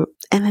cute.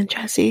 And then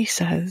Jesse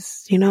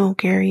says,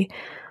 Gary,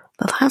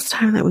 the last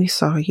time that we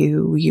saw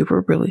you, you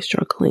were really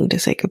struggling to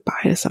say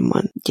goodbye to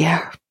someone.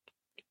 Yeah.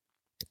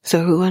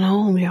 So who went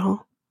home,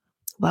 y'all?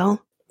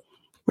 Well,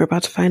 we're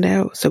about to find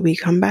out. So we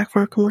come back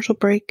from our commercial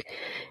break,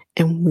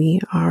 and we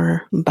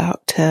are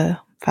about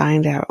to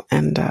find out.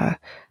 And I'm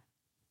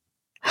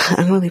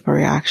going to leave a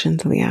reaction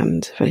to the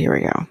end, but here we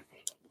go.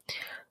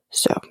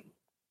 So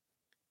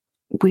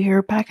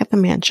we're back at the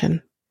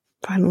mansion,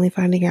 finally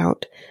finding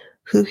out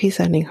who he's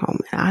sending home.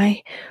 And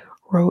I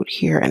wrote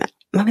here, and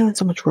not even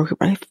so much wrote here,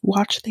 but I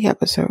watched the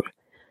episode.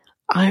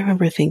 I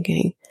remember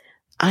thinking,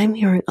 I'm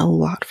hearing a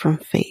lot from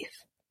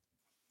Faith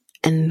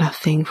and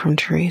nothing from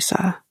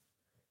Teresa.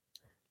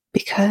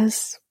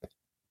 Because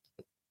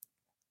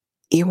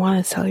you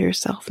want to tell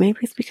yourself, maybe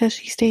it's because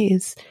she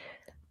stays.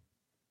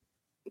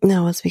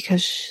 No, it's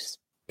because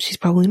she's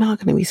probably not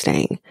going to be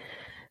staying.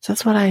 So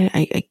that's what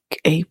I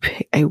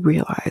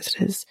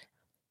realized is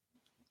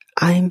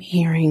I'm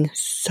hearing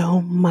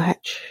so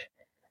much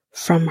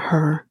from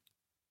her,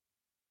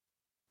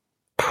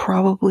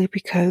 probably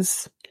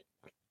because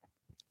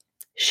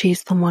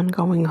she's the one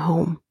going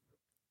home.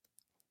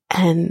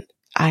 And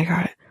I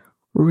got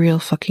real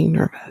fucking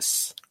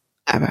nervous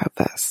about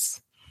this.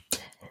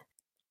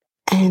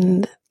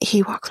 And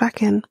he walks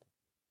back in,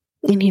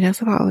 and he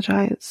does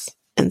apologize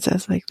and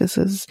says, like, this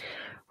is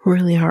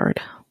really hard.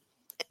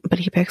 But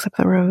he picks up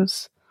the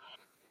rose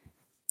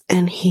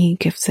and he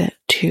gives it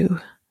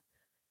to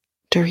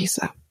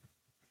Teresa.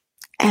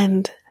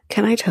 And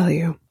can I tell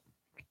you,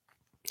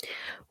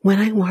 when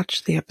I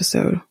watched the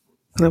episode,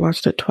 I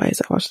watched it twice.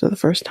 I watched it the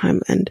first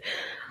time, and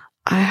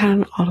I had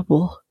an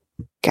audible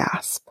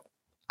gasp.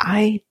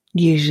 I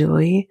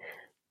usually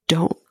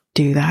don't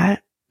do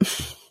that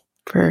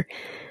for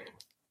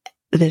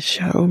this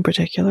show in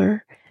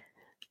particular.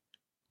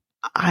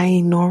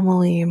 I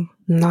normally am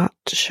not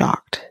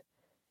shocked.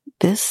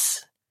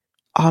 This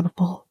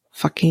audible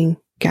fucking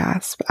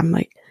gasp, I'm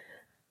like,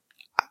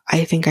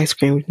 I think I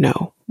screamed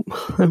no.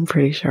 I'm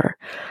pretty sure.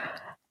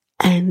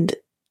 And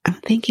I'm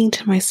thinking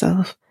to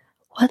myself,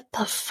 what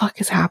the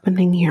fuck is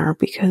happening here?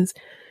 Because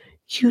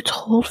you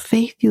told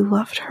Faith you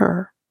loved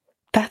her.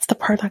 That's the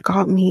part that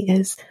got me,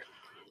 is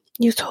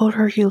you told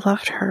her you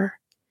loved her.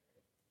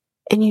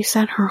 And you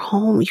sent her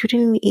home. You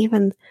didn't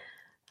even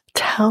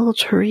tell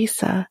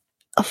Teresa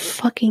a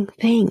fucking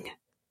thing.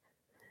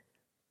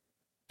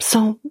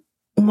 So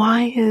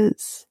why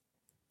is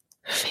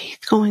Faith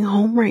going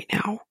home right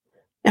now?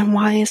 And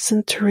why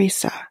isn't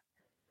Teresa?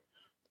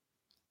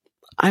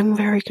 I'm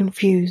very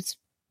confused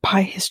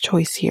by his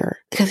choice here.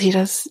 Because he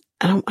does,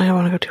 I don't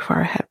want to go too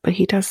far ahead, but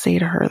he does say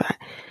to her that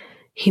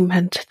he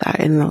meant that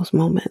in those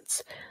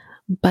moments.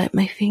 But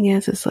my thing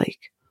is like,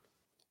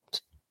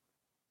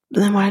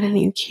 then why didn't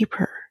you keep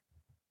her?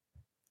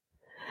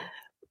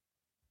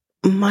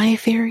 My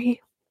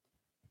theory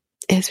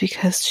is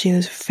because she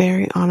was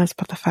very honest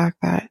about the fact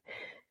that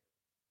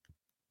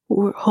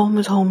home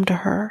is home to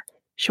her.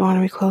 She wanted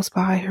to be close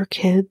by her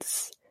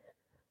kids.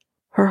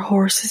 Her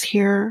horse is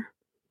here.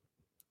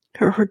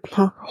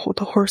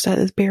 The horse that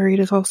is buried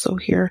is also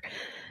here.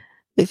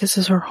 Like, this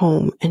is her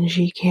home, and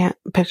she can't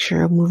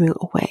picture moving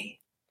away.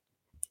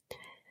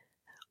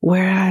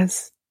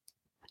 Whereas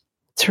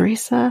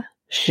Teresa,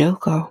 she'll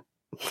go.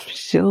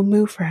 She'll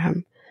move for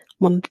him.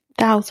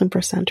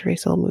 1000%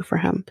 Teresa will move for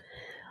him.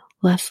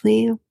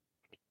 Leslie,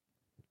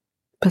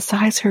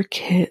 besides her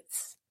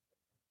kids,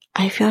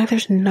 I feel like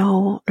there's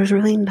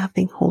really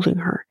nothing holding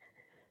her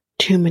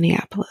to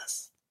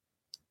Minneapolis.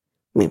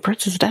 I mean,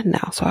 Prince is dead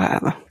now, so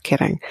I'm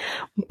kidding.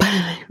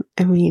 But,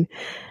 I mean,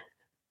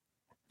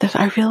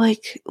 I feel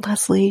like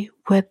Leslie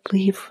would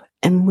leave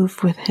and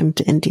move with him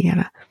to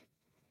Indiana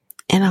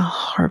in a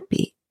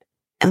heartbeat.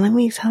 And let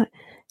me tell you,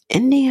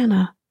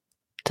 Indiana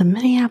to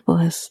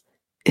Minneapolis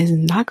is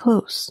not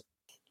close.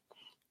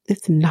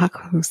 It's not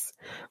close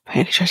by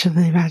any stretch of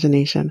the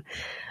imagination.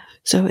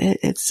 So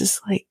it's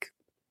just like,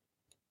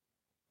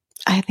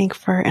 I think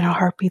in a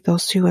heartbeat,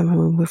 those two women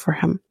would move for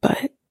him.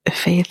 But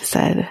Faith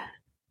said,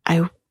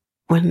 I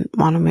wouldn't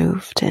want to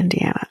move to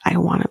Indiana. I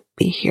want to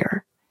be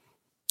here.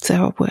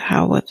 So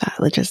how would that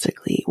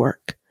logistically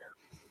work?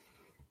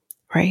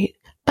 Right?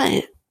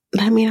 But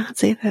let me not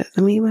say that.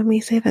 Let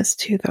me say this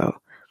too, though.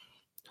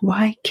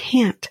 Why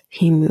can't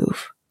he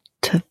move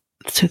to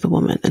the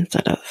woman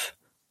instead of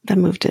that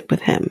moved it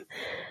with him?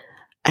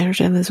 I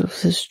understand this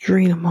was his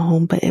dream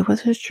home, but it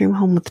was his dream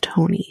home with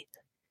Tony.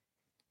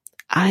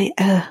 I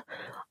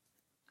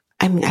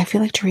mean, I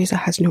feel like Teresa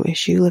has no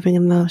issue living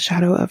in the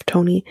shadow of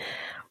Tony,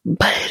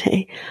 but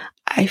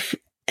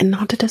and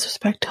not to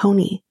disrespect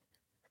Tony,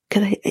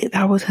 because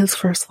that was his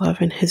first love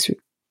and his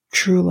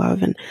true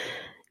love, and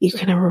you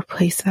can never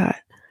replace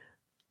that.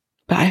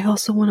 But I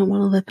also wouldn't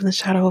want to live in the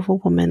shadow of a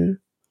woman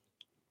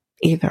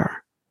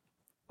either,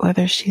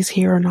 whether she's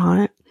here or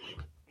not,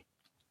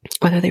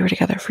 whether they were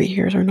together for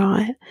years or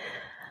not.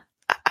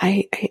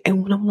 I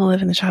wouldn't want to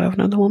live in the shadow of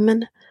another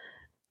woman.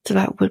 So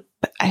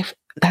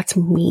that's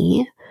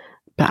me,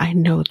 but I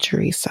know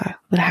Teresa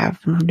would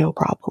have no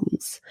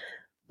problems.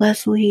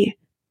 Leslie,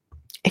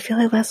 I feel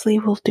like Leslie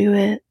will do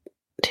it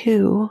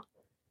too,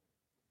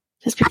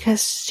 just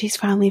because she's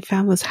finally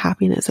found this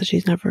happiness that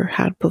she's never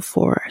had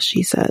before, as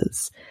she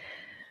says.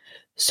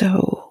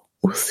 So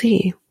we'll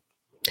see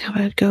how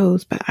that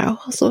goes. But I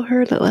also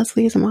heard that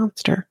Leslie is a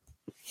monster.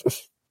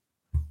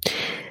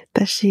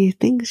 That she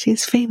thinks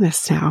she's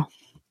famous now.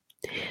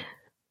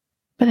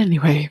 But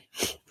anyway,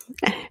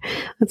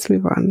 let's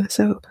move on.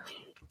 So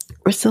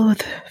we're still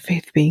with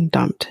Faith being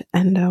dumped.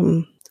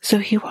 And so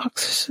he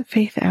walks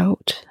Faith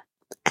out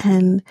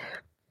and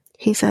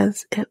he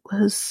says it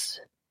was,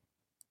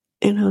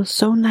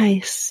 so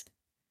nice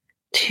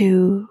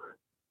to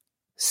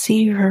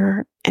see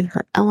her in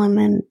her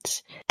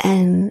element,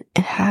 and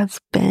it has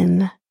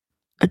been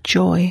a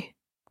joy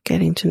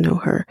getting to know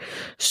her.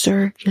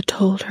 Sir, you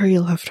told her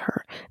you loved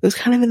her. It was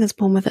kind of in this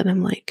moment that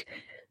I'm like,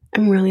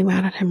 I'm really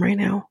mad at him right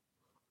now.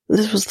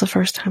 This was the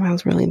first time I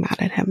was really mad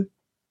at him.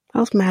 I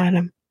was mad at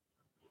him.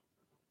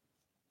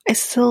 I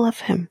still love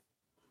him.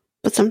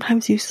 But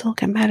sometimes you still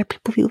get mad at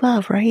people you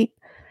love, right?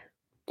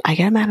 I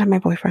get mad at my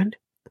boyfriend.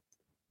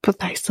 But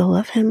I still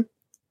love him.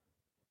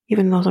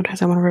 Even though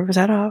sometimes I want to rip his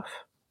head off.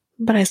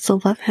 But I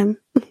still love him.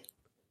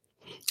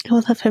 I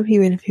would love him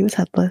even if he was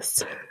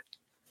headless.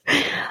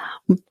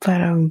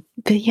 But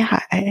yeah,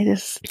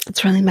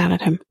 it's really mad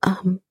at him.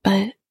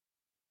 But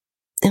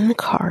in the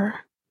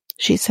car,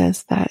 she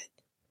says that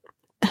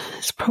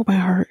it's broke my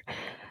heart.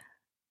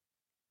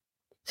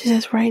 She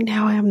says, right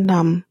now I am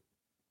numb.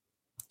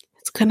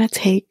 It's gonna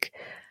take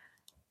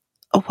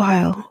a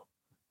while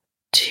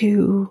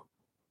to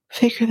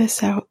figure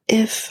this out,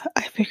 if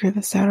I figure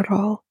this out at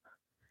all.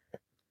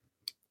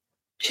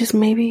 She says,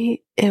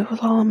 maybe it was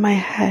all in my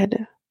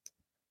head.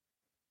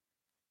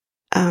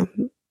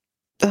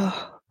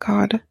 Oh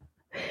God.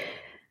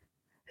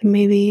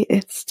 Maybe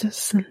it's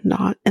just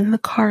not in the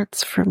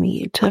cards for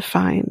me to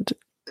find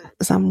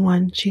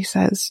someone, she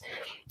says.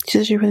 She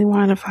says she really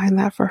wanted to find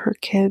that for her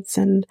kids,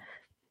 and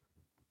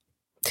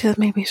she says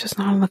maybe it's just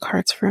not in the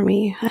cards for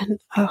me.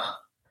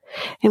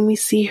 And we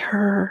see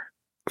her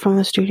from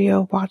the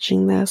studio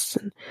watching this,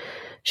 and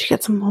she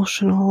gets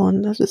emotional,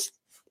 and that's just,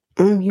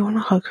 you want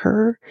to hug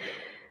her?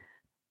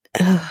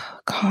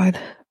 God.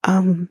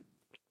 So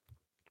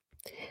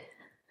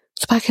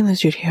back in the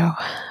studio,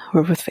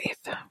 we're with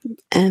Faith,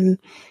 and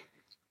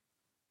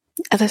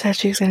as I said,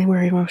 she's getting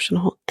very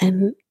emotional,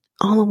 and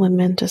all the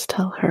women just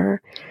tell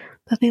her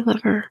that they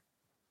love her.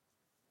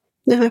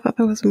 And I thought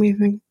that was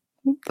amazing.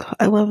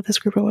 I love this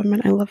group of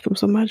women. I love them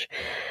so much.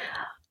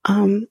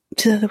 She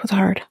said it was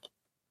hard.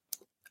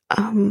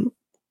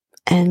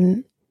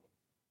 And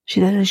she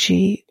said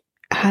she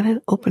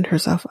hadn't opened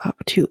herself up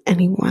to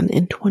anyone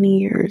in 20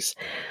 years.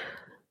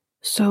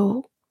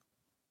 So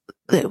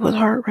it was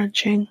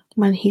heart-wrenching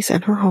when he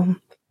sent her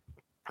home.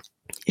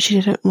 She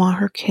didn't want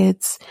her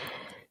kids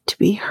to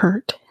be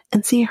hurt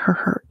and see her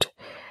hurt.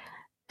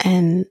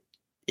 And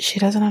she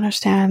doesn't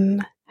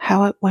understand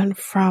how it went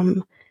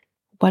from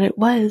what it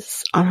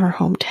was on her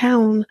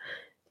hometown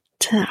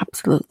to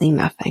absolutely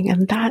nothing.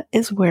 And that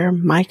is where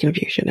my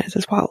confusion is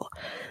as well.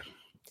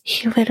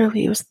 He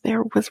literally was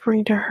there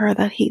whispering to her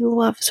that he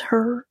loves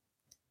her.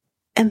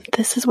 And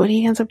this is what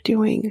he ends up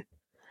doing.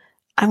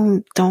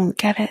 I don't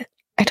get it.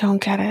 I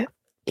don't get it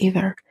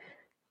either.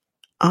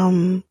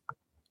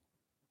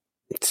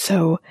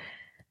 So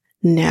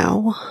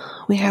now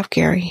we have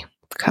Gary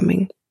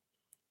coming.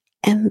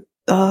 And,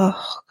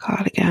 oh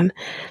God, again,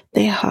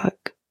 they hug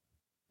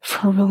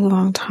for a really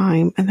long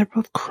time and they're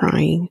both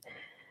crying.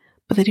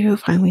 But they do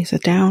finally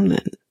sit down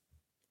and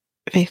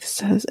Faith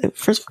says,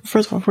 first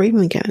of all, before we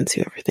even get into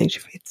everything,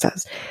 Faith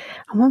says,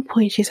 at one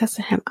point she says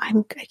to him, I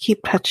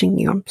keep touching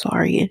you, I'm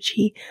sorry. And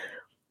she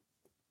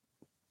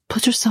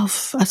puts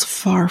herself as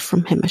far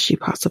from him as she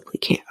possibly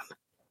can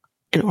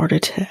in order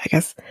to, I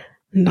guess,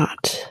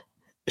 not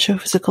show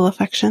physical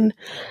affection.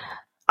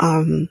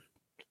 And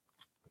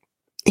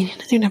he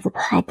doesn't have a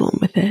problem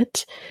with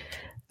it.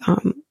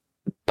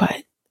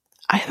 But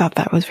I thought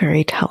that was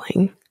very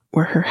telling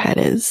where her head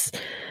is.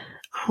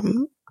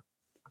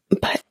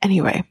 But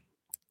anyway,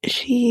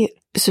 she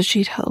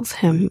tells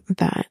him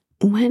that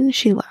when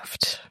she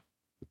left,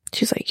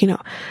 she's like,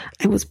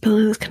 I was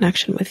building this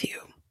connection with you.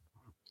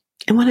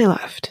 And when I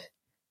left,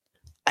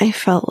 I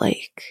felt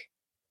like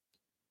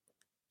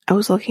I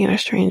was looking at a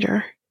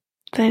stranger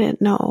that I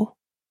didn't know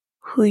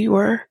who you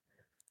were.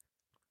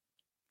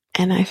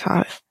 And I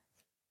thought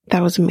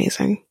that was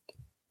amazing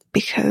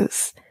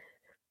because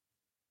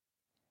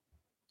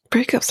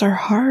breakups are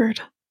hard,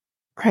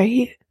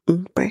 right?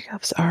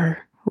 Breakups are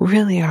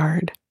really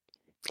hard.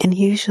 And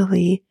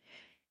usually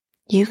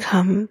you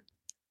come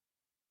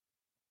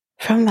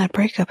from that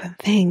breakup and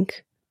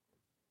think,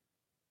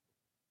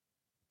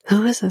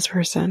 who is this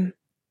person?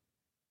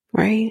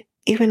 Right?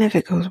 Even if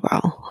it goes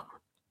well,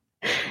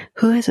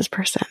 who is this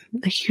person?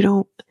 Like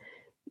you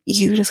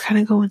just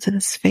kind of go into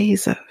this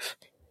phase of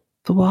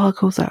the wall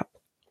goes up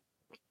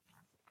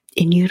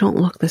and you don't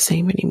look the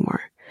same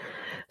anymore.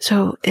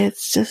 So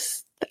it's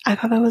just, I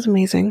thought that was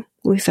amazing,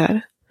 we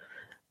said.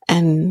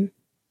 And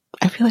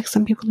I feel like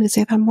some people need to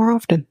say that more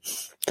often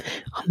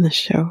on this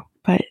show.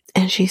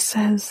 And she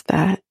says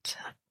that,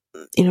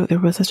 there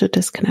was such a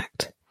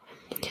disconnect.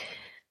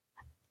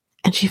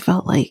 And she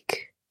felt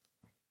like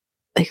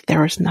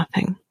there was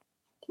nothing.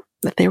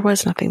 That there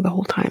was nothing the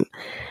whole time.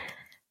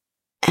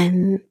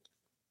 And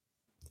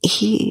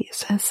he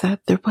says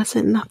that there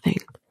wasn't nothing.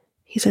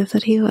 He says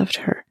that he loved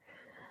her.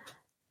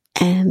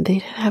 And they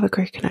did have a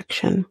great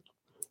connection.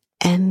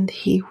 And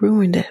he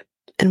ruined it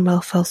in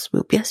well fell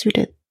swoop. Yes, you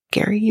did,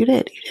 Gary. You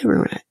did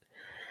ruin it.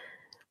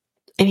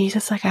 And he's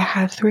just like, I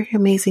had 3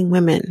 amazing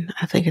women,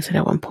 I think I said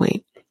at one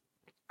point.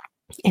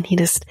 And he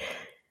just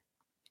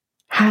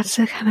had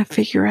to kind of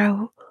figure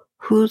out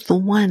who's the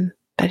one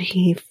that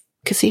he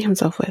could see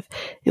himself with.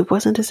 It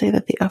wasn't to say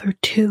that the other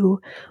 2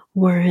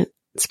 weren't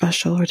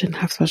special or didn't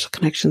have special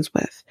connections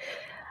with.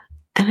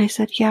 And I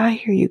said, yeah, I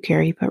hear you,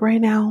 Gary, but right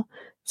now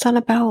it's not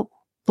about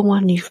the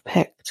one you've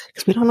picked,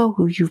 because we don't know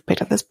who you've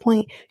picked at this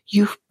point.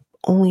 You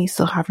only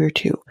still have your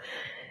 2.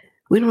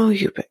 We don't know who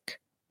you pick.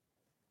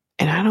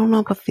 And I don't know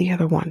about the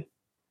other one.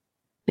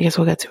 I guess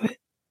we'll get to it.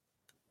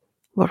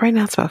 But right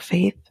now it's about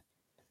Faith.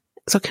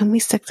 So can we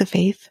stick to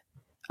Faith?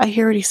 I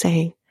hear what he's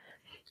saying.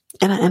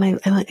 And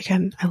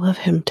I love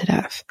him to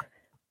death.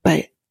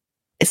 But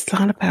it's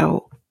not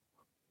about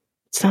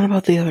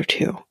the other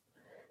 2.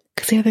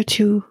 Because the other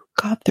 2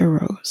 got their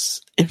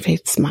rose in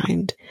Faith's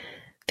mind.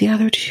 The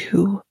other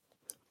 2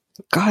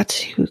 got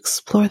to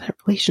explore that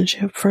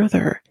relationship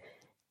further.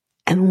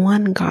 And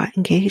one got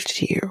engaged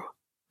to you.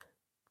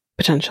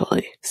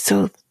 Potentially.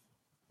 So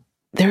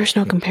there's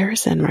no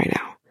comparison right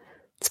now.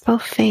 It's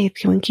about Faith.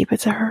 Can we keep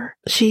it to her?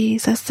 She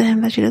says to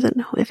him that she doesn't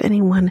know if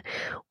anyone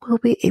will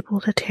be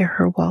able to tear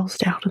her walls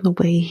down in the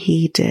way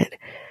he did.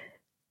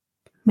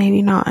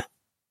 Maybe not.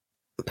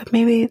 But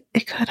maybe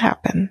it could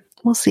happen.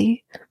 We'll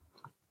see.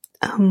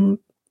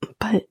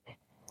 But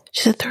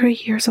she said 30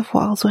 years of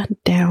walls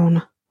went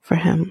down for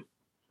him.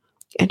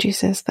 And she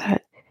says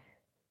that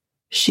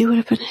she would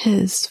have been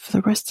his for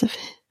the rest of,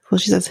 well,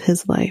 she says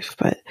his life,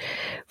 but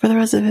for the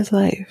rest of his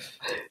life,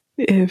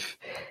 if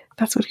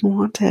that's what he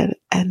wanted.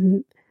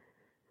 And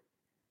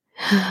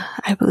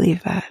I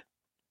believe that.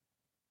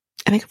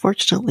 I think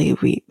fortunately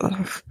we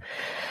have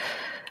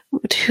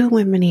 2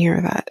 women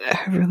here that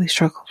have really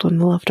struggled in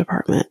the love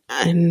department,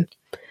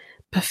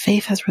 but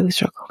Faith has really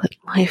struggled in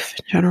life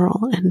in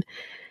general, and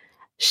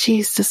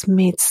she's just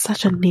made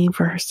such a name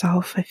for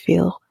herself, I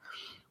feel.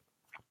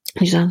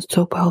 She's done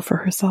so well for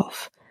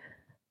herself,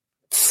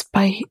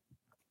 despite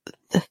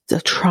the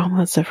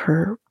traumas of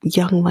her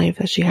young life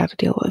that she had to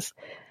deal with.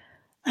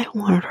 I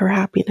wanted her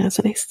happiness,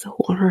 and I still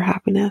want her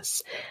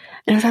happiness.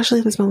 And it was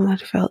actually this moment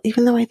that I felt,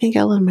 even though I think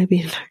Ellen might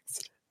be the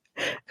next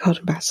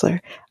Golden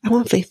Bachelor, I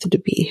want Faith to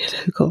be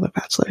the Golden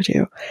Bachelor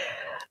too.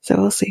 So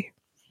we'll see.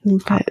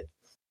 But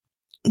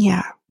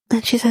Yeah.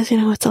 And she says,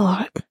 it's a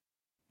lot.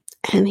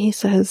 And he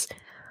says,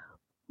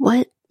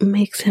 what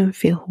makes him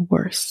feel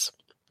worse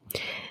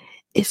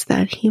is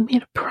that he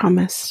made a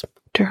promise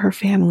to her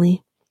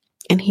family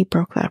and he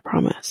broke that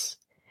promise.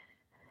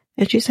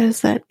 And she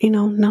says that,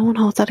 no one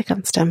holds that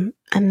against him.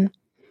 And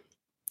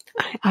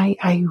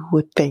I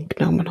would think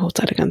no one holds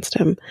that against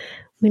him.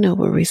 We know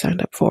what we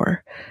signed up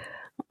for.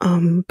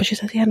 But she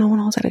says, yeah, no one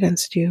holds that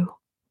against you.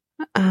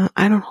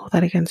 I don't hold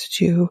that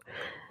against you.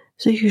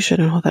 So you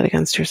shouldn't hold that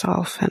against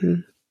yourself.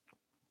 And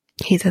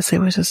he says it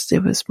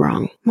was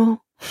wrong.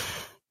 Well,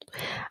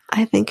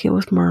 I think it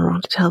was more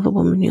wrong to tell the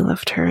woman you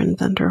left her and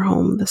send her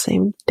home the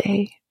same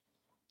day.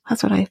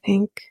 That's what I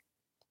think.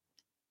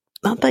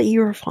 Not that you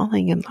were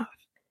falling in love.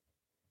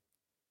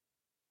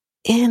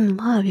 In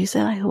love, you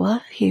said, I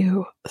love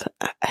you.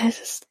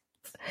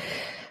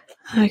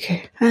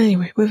 Okay,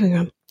 anyway, moving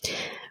on.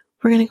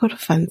 We're gonna go to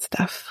fun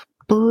stuff.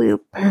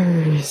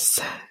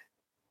 Bloopers.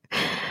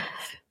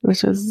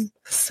 Which was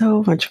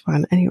so much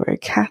fun. Anyway,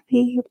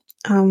 Kathy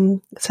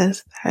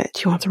says that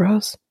she wants a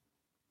rose.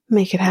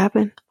 Make it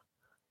happen.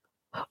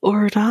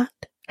 Or not.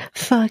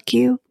 Fuck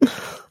you.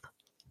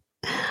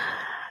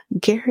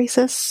 Gary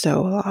says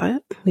so a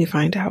lot, we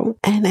find out.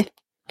 And I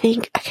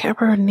can't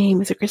remember her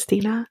name. Is it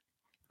Christina?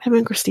 I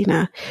mean,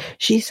 Christina.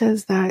 She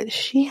says that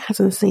she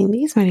hasn't seen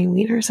these many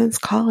wieners since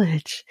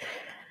college.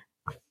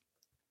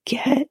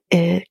 Get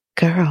it,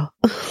 girl.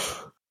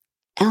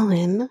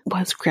 Ellen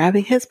was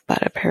grabbing his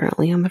butt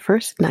apparently on the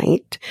first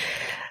night.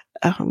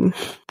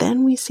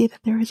 Then we see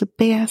that there is a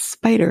big ass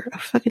spider, a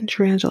fucking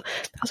tarantula.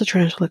 That was a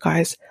tarantula,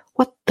 guys.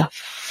 What the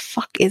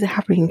fuck is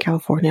happening in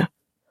California?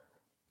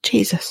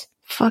 Jesus.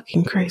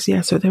 Fucking crazy.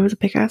 Yeah, so there was a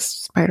big ass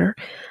spider.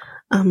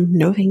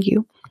 No thank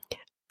you.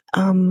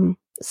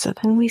 So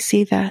then we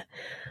see that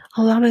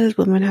a lot of these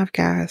women have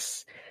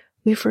gas.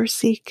 We first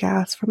see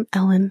gas from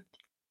Ellen,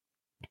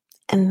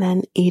 and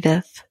then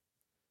Edith,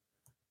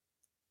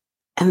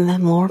 and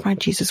then Lord my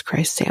Jesus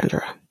Christ,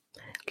 Sandra.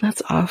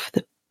 Lets off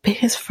the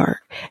biggest fart.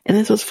 And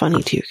this was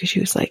funny too, because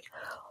she was like,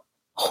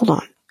 hold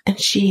on. And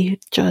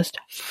she just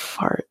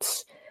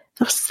farts.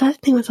 That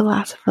thing was to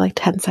last for like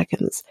 10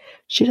 seconds.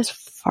 She just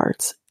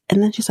farts.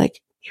 And then she's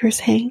like, you were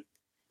saying?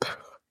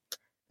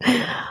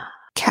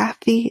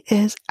 Kathy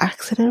is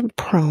accident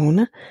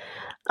prone.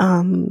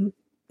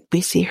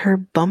 We see her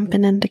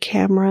bumping into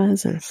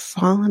cameras and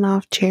falling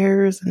off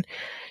chairs, and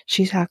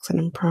she's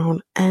accident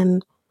prone.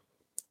 And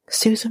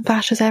Susan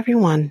fashes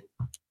everyone.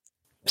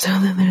 So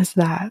then there's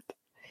that.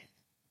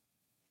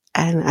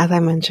 And as I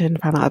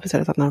mentioned, final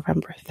episode is on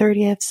November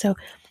 30th. So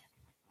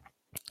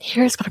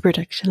here's my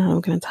prediction, and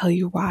I'm going to tell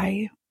you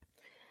why.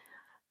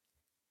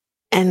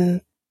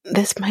 And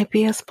this might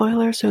be a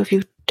spoiler, so if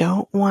you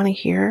don't want to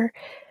hear,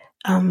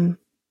 then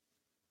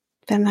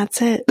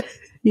that's it.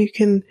 You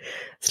can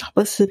stop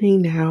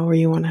listening now, or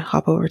you want to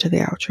hop over to the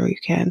outro, you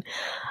can.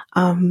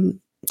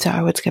 So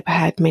I would skip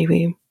ahead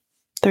maybe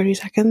 30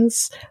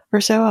 seconds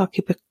or so. I'll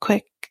keep it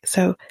quick.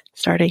 So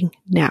starting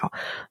now.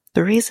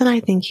 The reason I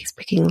think he's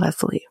picking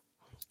Leslie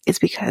is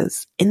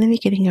because in the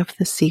beginning of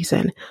the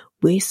season,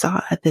 we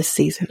saw this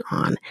season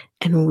on,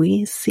 and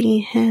we see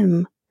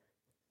him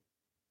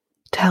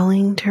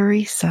telling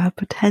Teresa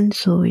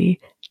potentially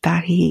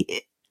that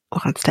he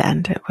wants to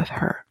end it with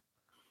her.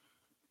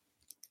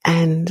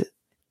 And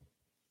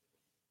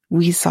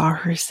we saw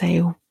her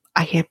say,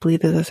 I can't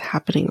believe this is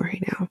happening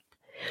right now.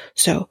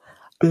 So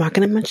I'm not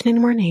going to mention any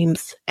more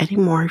names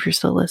anymore if you're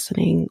still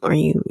listening or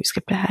you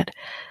skipped ahead.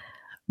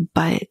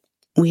 But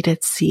we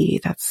did see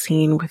that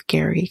scene with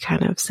Gary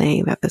kind of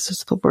saying that this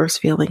is the worst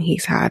feeling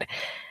he's had.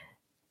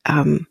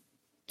 Or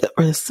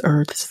this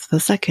is the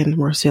second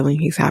worst feeling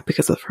he's had,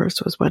 because the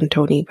first was when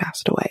Tony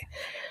passed away.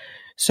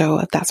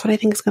 So that's what I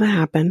think is going to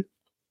happen.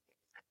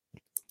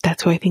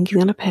 That's who I think he's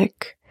going to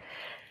pick.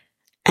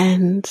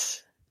 And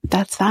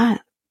that's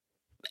that.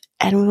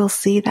 And we will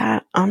see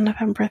that on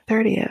November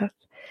 30th,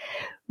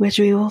 which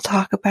we will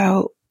talk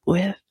about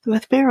with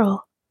Meryl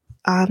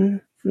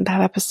on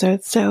that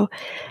episode. So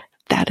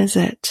that is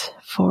it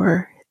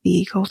for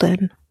the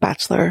Golden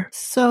Bachelor.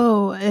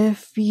 So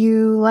if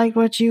you like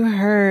what you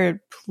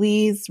heard,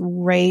 please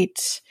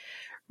rate,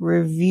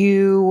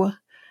 review,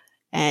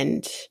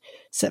 and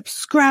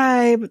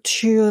subscribe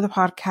to the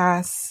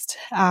podcast.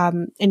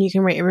 And you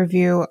can rate a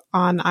review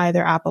on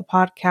either Apple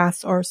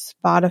Podcasts or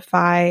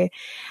Spotify.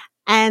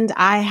 And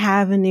I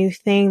have a new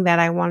thing that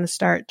I want to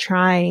start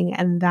trying,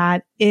 and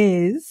that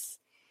is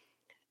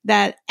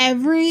that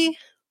every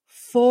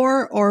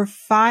 4 or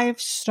 5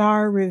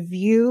 star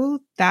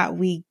review that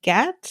we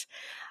get,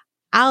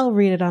 I'll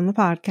read it on the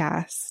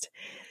podcast.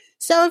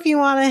 So if you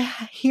want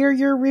to hear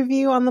your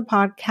review on the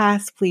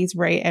podcast, please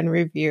rate and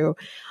review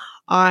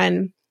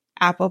on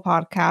Apple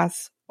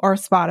Podcasts or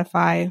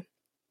Spotify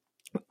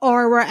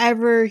or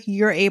wherever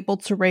you're able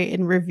to rate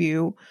and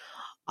review.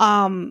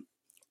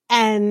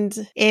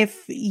 And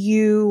if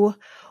you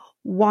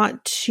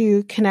want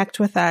to connect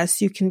with us,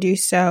 you can do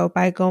so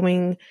by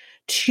going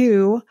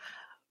to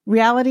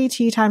Reality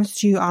Tea Times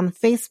 2 on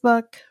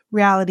Facebook,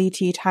 Reality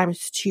Tea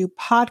Times 2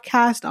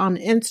 podcast on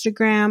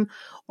Instagram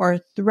or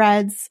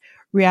Threads,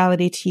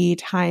 Reality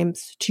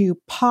Times 2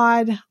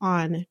 Pod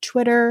on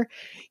Twitter.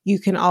 You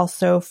can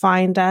also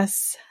find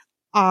us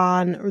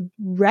on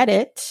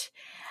Reddit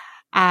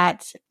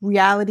at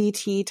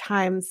Reality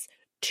Times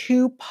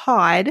 2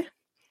 Pod.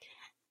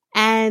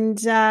 And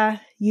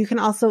you can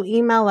also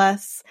email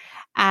us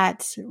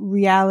at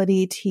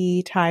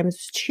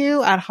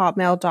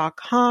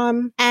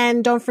realitytimes2@hotmail.com.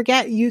 And don't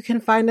forget, you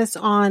can find us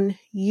on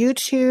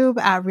YouTube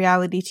at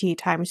Reality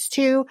Times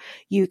 2.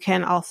 You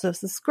can also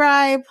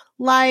subscribe,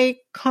 like,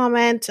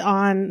 comment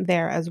on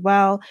there as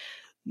well.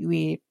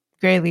 We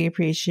greatly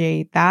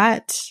appreciate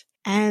that.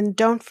 And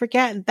don't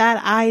forget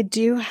that I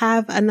do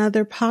have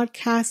another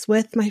podcast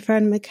with my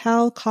friend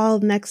Mikkel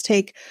called Next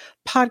Take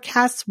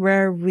Podcast,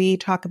 where we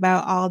talk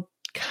about all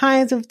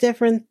kinds of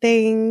different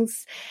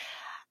things.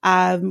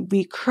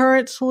 We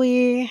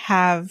currently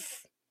have,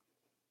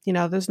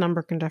 this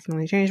number can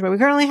definitely change, but we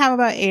currently have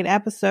about 8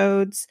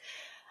 episodes.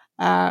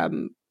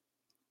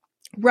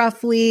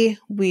 Roughly,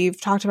 we've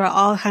talked about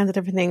all kinds of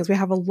different things. We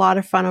have a lot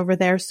of fun over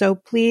there. So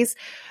please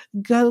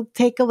go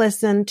take a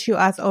listen to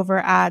us over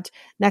at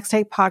Next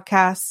Take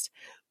Podcast,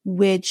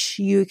 which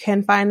you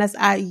can find us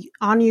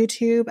on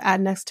YouTube at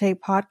Next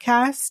Take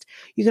Podcast.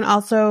 You can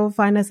also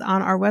find us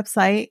on our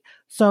website,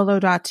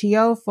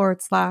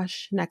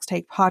 solo.to/Next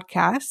Take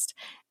Podcast.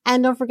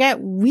 And don't forget,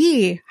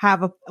 we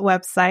have a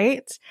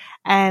website,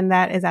 and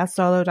that is at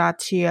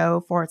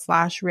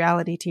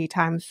solo.to/Reality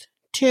Times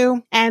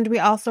 2. And we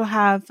also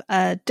have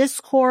a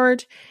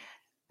Discord,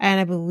 and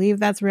I believe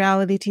that's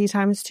Reality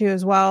Times 2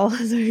 as well.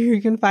 So you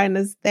can find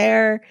us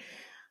there.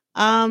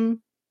 But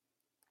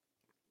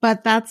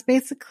that's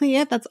basically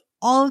it. That's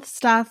all the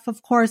stuff.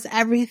 Of course,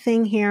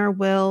 everything here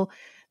that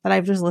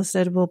I've just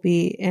listed will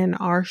be in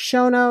our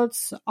show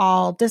notes.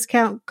 All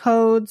discount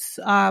codes,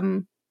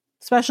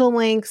 special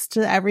links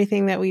to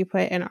everything that we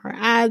put in our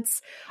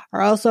ads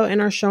are also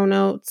in our show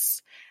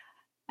notes.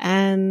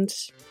 And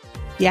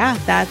yeah,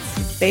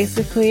 that's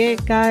basically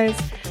it, guys.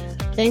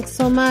 Thanks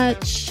so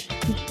much.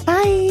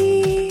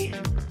 Bye.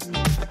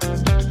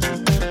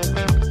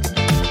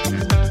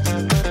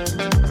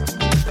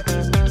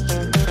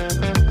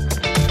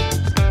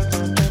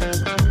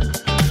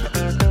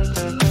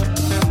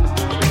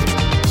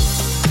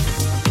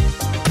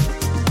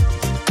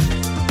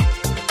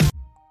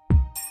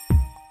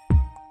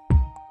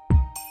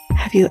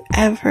 Have you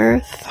ever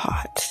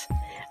thought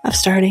of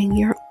starting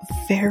your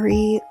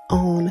very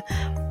own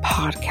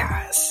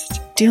podcast?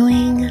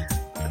 Doing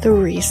the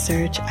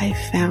research, I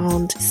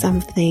found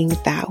something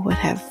that would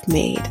have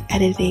made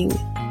editing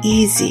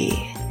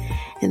easy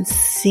and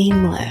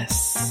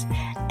seamless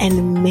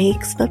and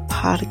makes the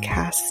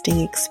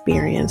podcasting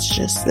experience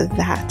just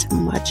that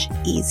much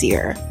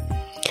easier.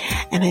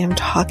 And I am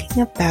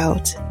talking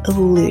about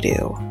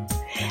Ludo.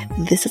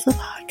 This is a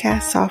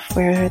podcast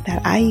software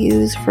that I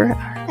use for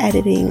our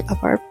editing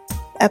of our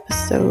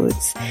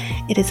episodes.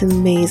 It is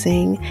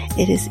amazing.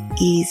 It is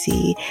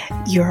easy.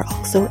 You're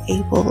also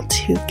able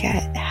to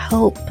get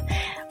help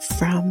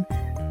from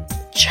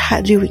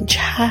doing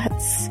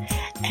chats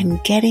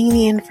and getting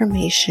the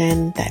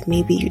information that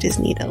maybe you just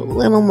need a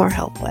little more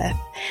help with.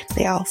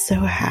 They also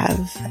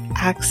have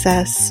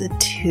access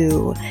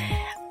to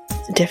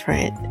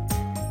different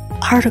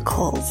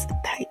articles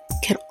that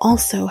can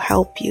also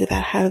help you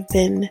that have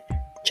been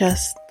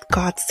just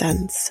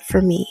godsends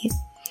for me.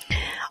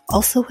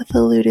 Also with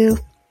Ludo,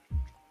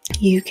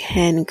 you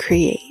can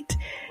create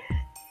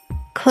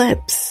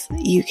clips.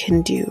 You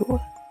can do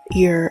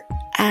your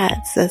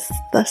ads,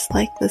 that's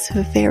like this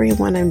very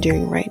one I'm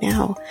doing right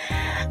now.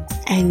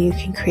 And you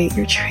can create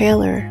your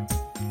trailer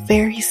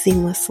very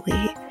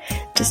seamlessly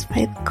just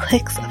by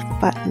clicks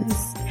of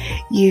buttons.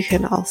 You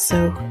can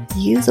also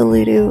use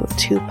Ludo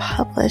to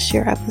publish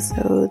your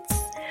episodes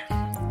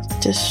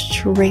just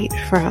straight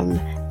from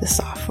the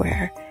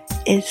software.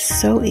 It's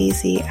so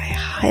easy. I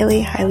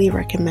highly, highly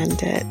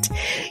recommend it.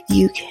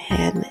 You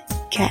can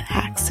get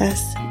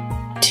access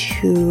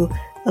to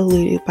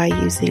Ludo by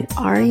using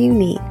our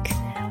unique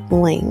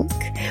link,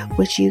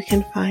 which you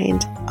can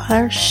find on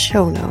our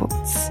show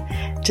notes,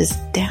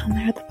 just down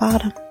there at the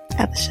bottom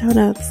at the show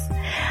notes.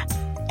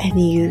 And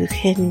you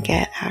can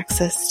get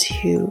access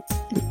to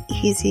an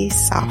easy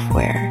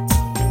software